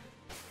I need.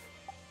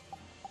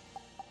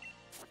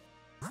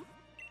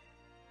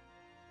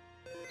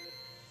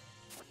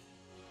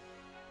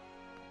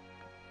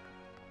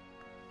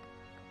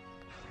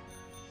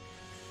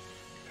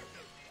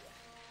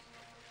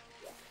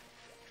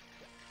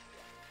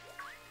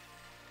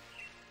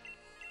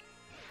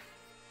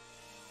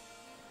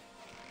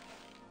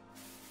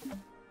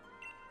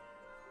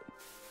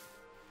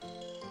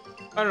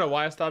 I don't know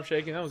why I stopped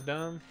shaking. That was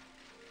dumb.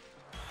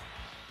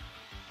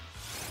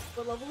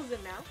 What level is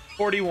it now?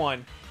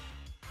 41.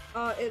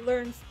 It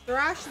learns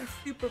Thrash and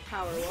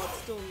Superpower while it's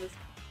still in this.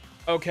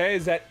 Okay,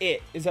 is that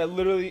it? Is that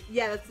literally...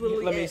 Yeah, that's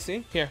literally Let it. me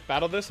see. Here,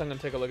 battle this. I'm going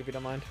to take a look if you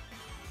don't mind.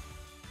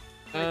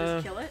 Can I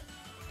just kill it?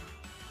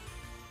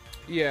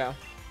 Yeah.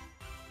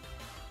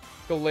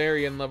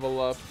 Galarian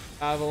level up.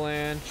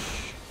 Avalanche.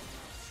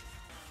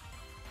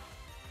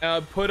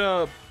 Put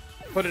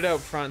it out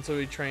front so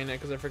we train it,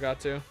 because I forgot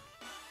to.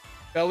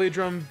 Belly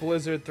Drum,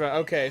 Blizzard Threat.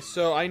 Okay,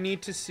 so I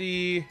need to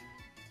see...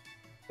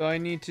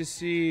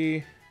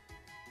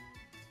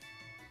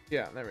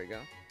 Yeah, there we go.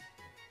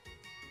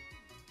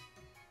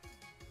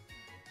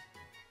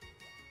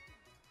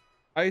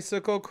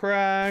 Icicle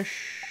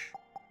Crash.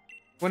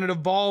 When it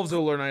evolves,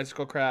 it'll learn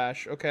Icicle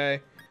Crash.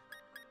 Okay.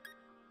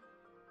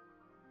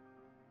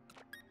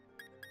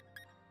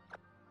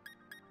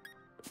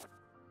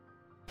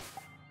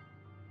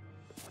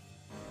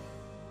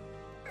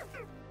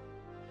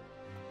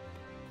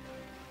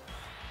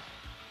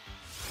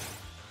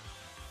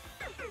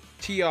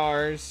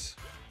 TRs.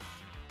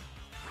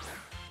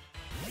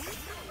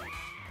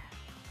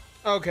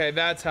 Okay,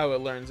 that's how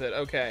it learns it.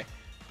 Okay.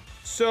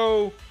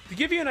 So, to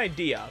give you an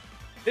idea,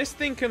 this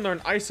thing can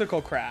learn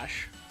Icicle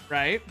Crash,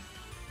 right?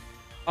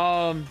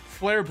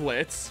 Flare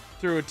Blitz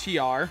through a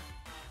TR.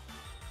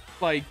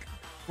 Like,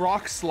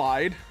 Rock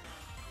Slide.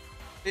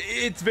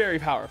 It's very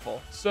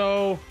powerful.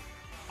 So,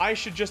 I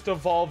should just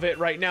evolve it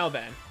right now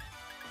then.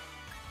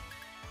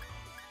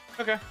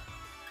 Okay.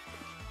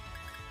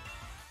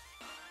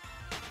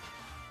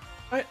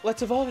 Alright,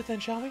 let's evolve it then,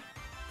 shall we?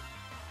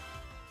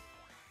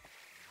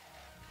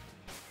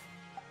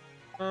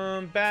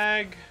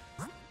 Bag.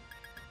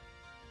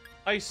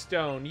 Ice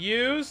Stone.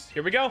 Use.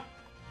 Here we go.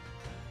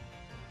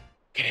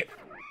 Get it.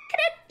 Get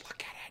it.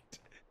 Look at it.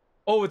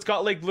 Oh, it's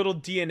got like little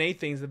DNA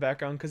things in the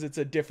background because it's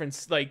a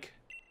different, like...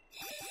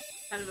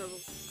 Kind of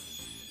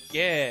a...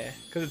 Yeah,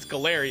 because it's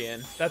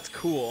Galarian. That's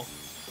cool.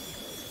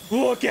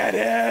 Look at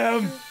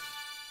him!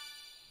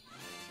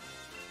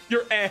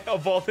 You're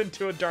evolved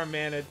into a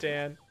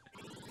Darmanitan.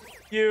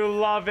 You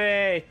love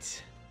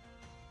it.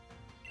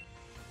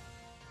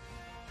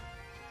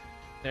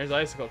 There's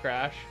Icicle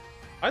Crash.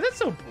 Why is that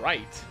so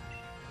bright?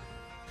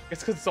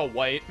 It's because it's all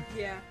white.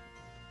 Yeah.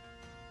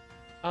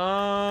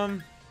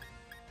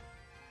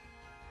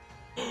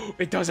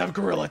 It does have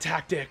Guerrilla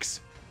Tactics.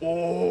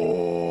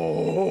 Oh.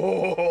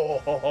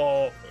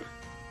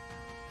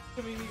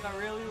 I mean, we got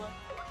really lucky.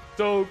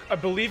 So I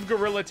believe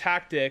Guerrilla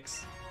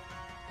Tactics,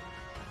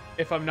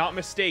 if I'm not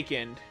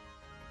mistaken,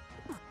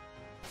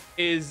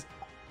 is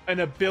an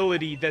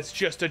ability that's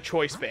just a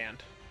choice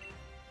band.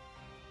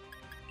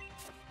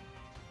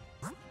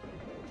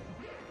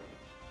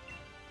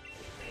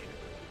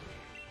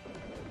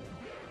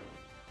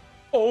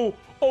 Oh,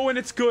 and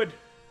it's good.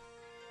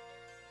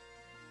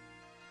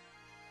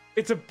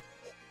 It's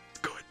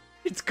good.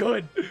 It's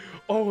good.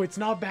 Oh, it's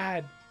not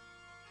bad.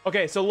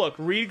 Okay, so look,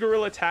 read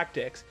Guerrilla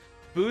Tactics.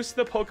 Boosts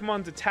the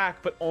Pokemon's attack,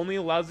 but only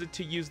allows it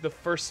to use the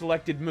first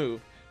selected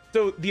move.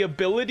 So the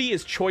ability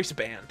is Choice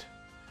Band.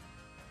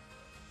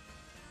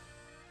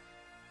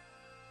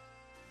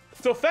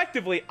 So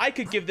effectively, I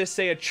could give this,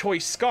 say, a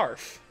Choice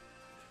Scarf.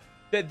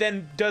 That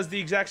then does the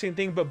exact same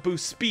thing, but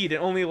boosts speed. It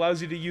only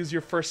allows you to use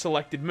your first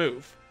selected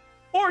move.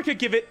 Or it could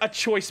give it a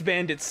choice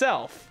band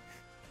itself.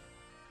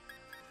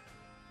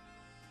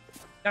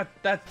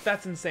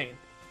 That's insane.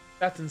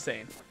 That's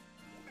insane.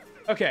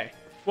 Okay,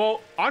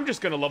 well, I'm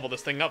just gonna level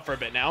this thing up for a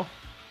bit now.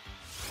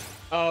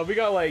 We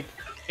got like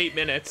 8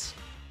 minutes.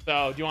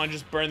 So do you want to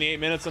just burn the 8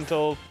 minutes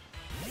until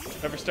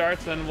whatever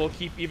starts, then we'll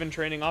keep even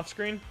training off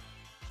screen?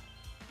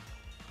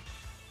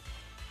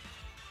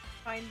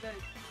 I'm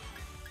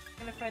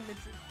gonna find the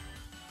truth.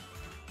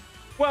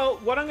 Well,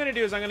 what I'm gonna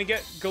do is I'm gonna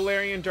get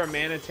Galarian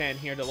Darmanitan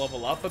here to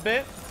level up a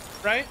bit,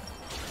 right?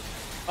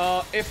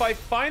 If I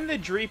find the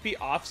Dreepy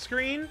off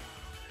screen,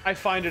 I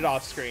find it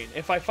off screen.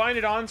 If I find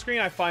it on screen,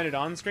 I find it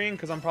on screen,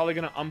 because I'm probably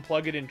gonna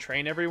unplug it and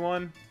train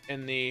everyone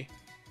in the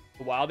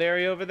wild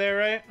area over there,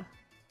 right?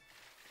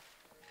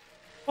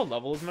 What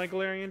level is my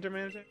Galarian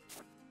Darmanitan?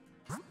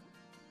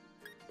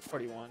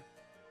 41.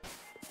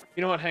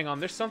 You know what? Hang on.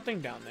 There's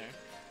something down there.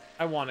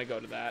 I want to go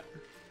to that.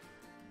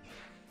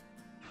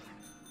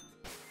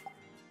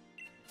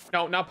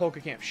 No, not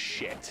Pokecamp.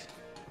 Shit.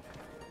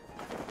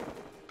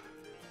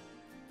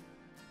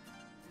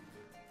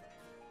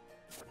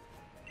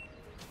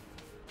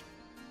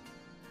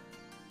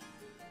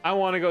 I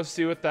want to go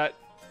see what that...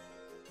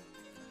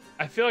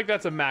 I feel like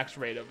that's a max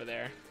rate over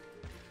there.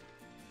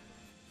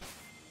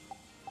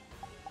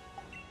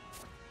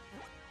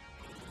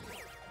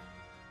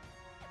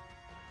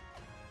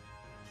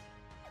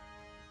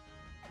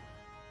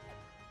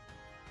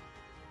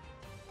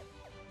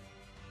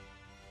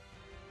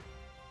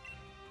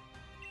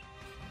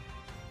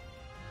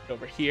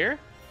 Over here.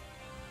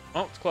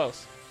 Oh, it's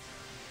close.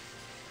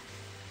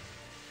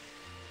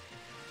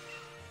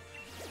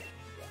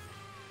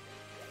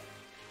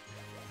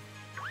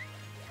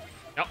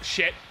 Oh,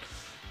 shit.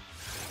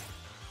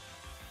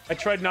 I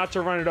tried not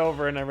to run it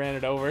over and I ran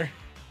it over.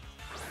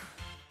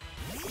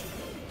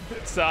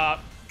 It's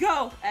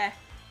Go!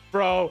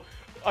 Bro,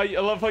 I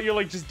love how you're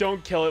like, just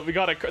don't kill it. We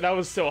got it. That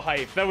was so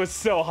hype. That was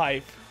so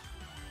hype.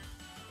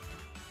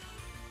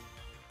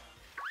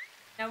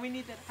 Now we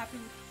need that happen,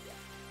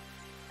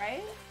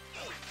 right?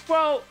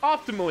 Well,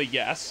 optimally,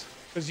 yes.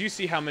 Because you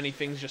see how many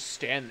things just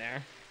stand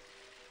there.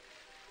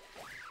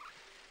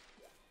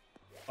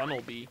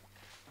 Funnel bee.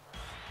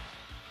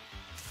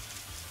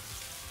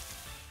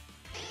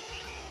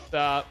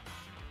 Stop.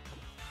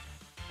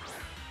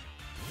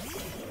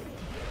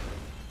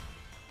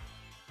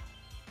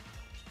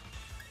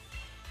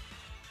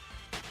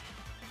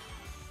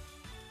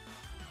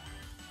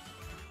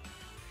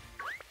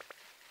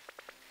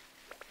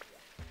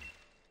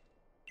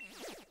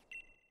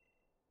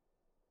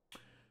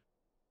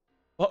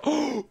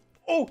 Oh,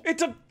 oh,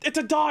 it's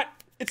a dot.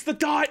 It's the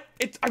dot.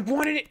 I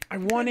wanted it. I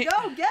want it.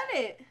 Go get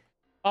it.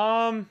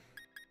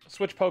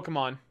 Switch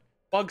Pokemon.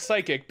 Bug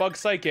Psychic. Bug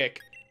Psychic.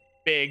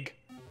 Big.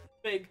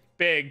 Big.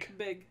 Big.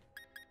 Big.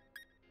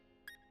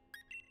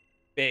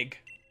 Big.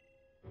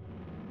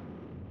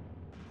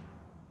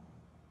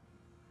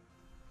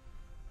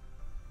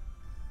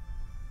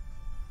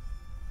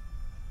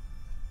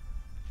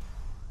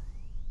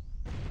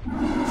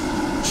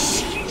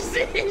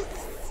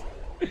 Jesus.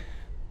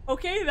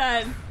 Okay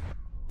then.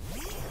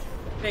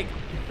 Big.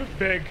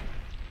 Big.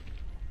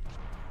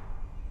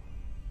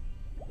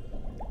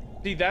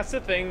 See, that's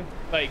the thing.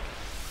 Like,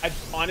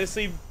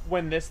 honestly,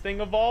 when this thing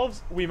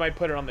evolves, we might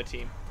put it on the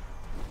team.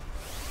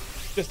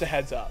 Just a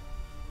heads up.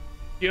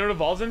 You know what it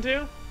evolves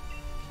into?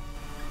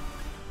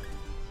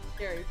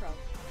 Scary, probably.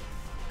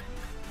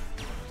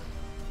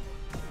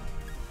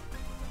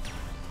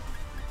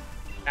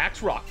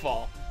 Axe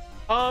Rockfall.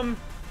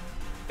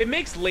 It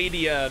makes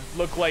Ladia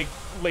look like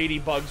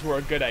ladybugs were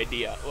a good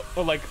idea.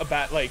 Or like a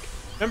bat, like,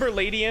 remember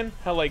Ladian?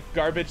 How like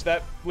garbage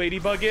that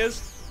ladybug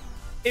is?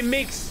 It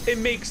makes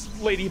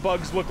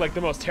ladybugs look like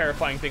the most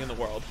terrifying thing in the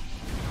world.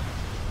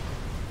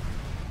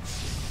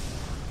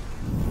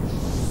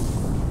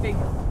 Big.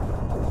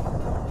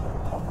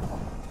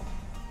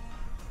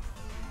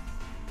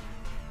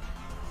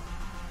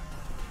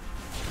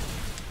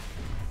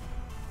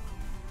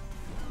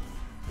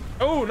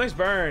 Oh, nice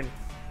burn.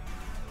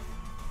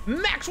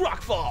 Max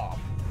Rockfall.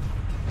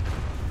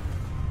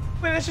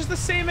 Wait, that's just the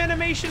same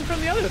animation from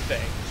the other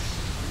thing.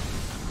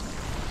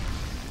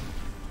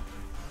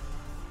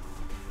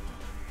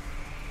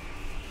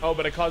 Oh,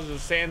 but it causes a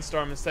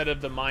sandstorm instead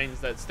of the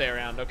mines that stay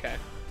around. Okay.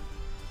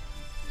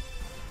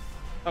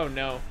 Oh,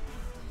 no.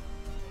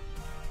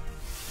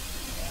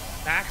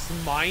 Max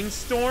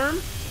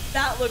Mindstorm?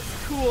 That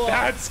looks cool.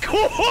 That's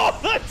cool.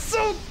 That's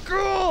so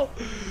cool.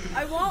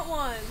 I want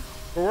one.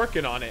 We're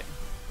working on it.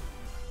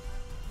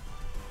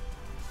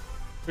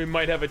 We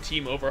might have a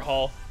team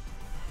overhaul.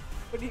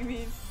 What do you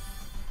mean?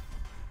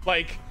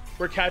 Like,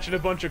 we're catching a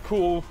bunch of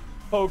cool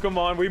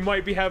Pokemon. We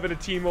might be having a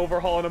team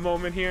overhaul in a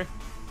moment here.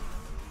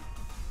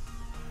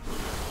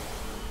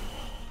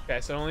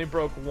 Okay, so it only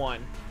broke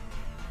one.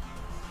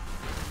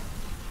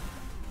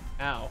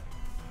 Ow.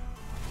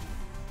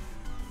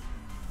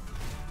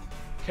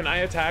 Can I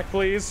attack,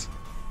 please?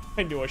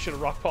 I knew I should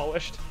have rock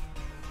polished.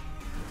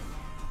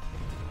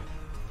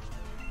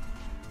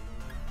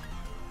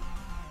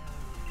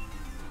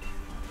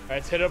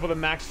 Alright, let's hit it up with a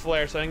max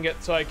flare so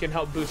I can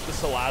help boost the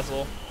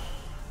Salazzle.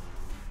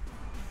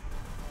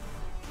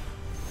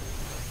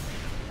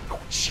 Oh,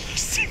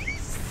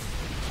 Jesus.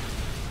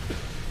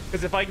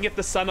 Because if I can get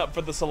the sun up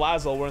for the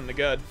Salazzle, we're in the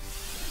good.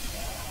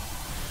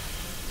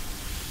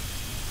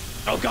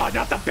 Oh god,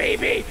 not the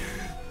baby!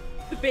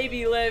 The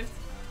baby lived.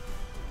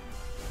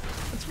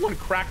 That's one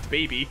cracked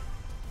baby.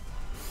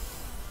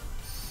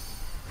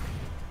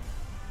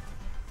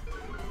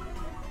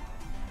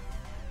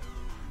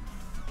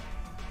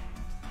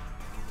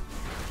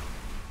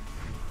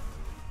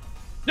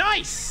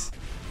 Nice!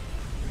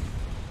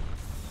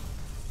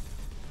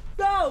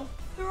 Go!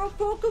 Throw a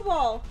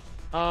Pokeball!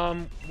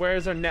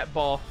 Where's our net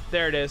ball?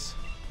 There it is.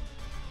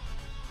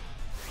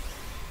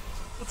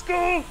 Let's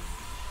go!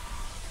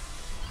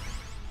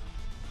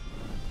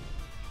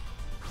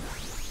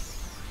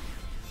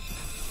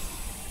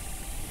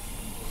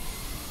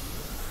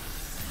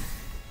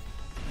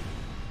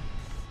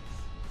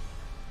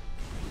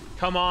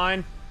 Come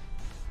on.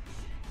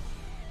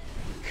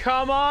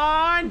 Come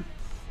on!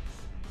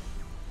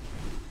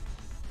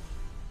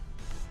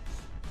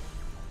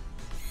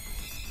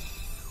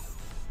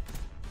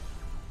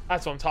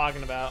 That's what I'm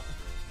talking about.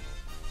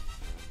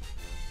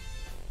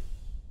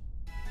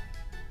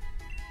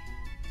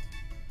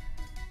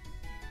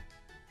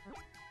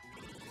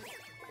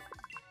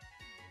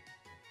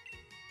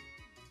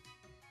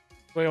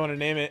 What do you want to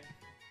name it?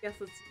 Yes,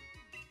 let's.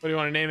 What do you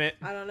want to name it?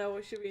 I don't know.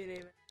 What should we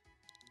name it?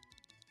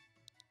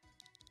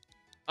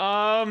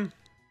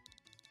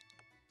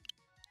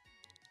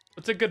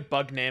 What's a good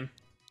bug name?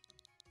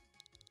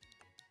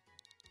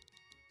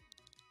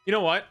 You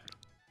know what?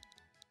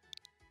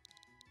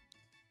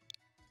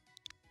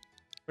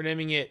 We're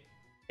naming it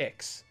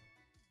X.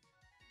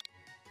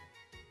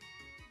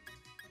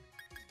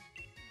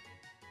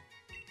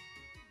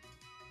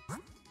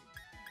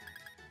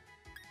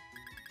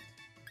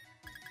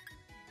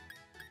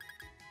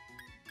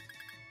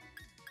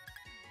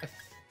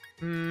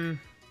 I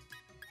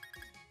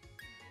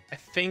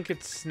think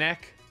it's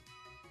Snack.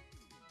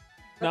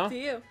 No? Up to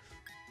you.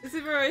 This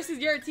is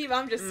your team.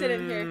 I'm just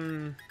sitting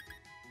here.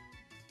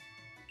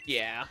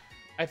 Yeah,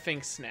 I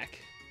think Snack.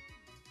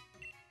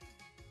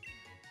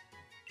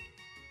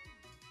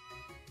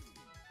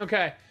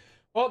 Okay,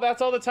 well,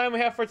 that's all the time we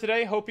have for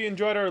today. Hope you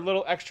enjoyed our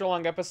little extra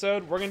long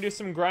episode. We're gonna do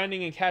some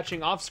grinding and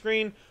catching off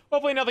screen.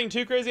 Hopefully nothing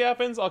too crazy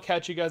happens. I'll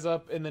catch you guys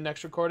up in the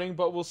next recording,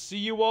 but we'll see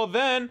you all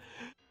then.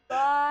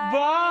 Bye.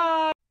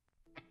 Bye.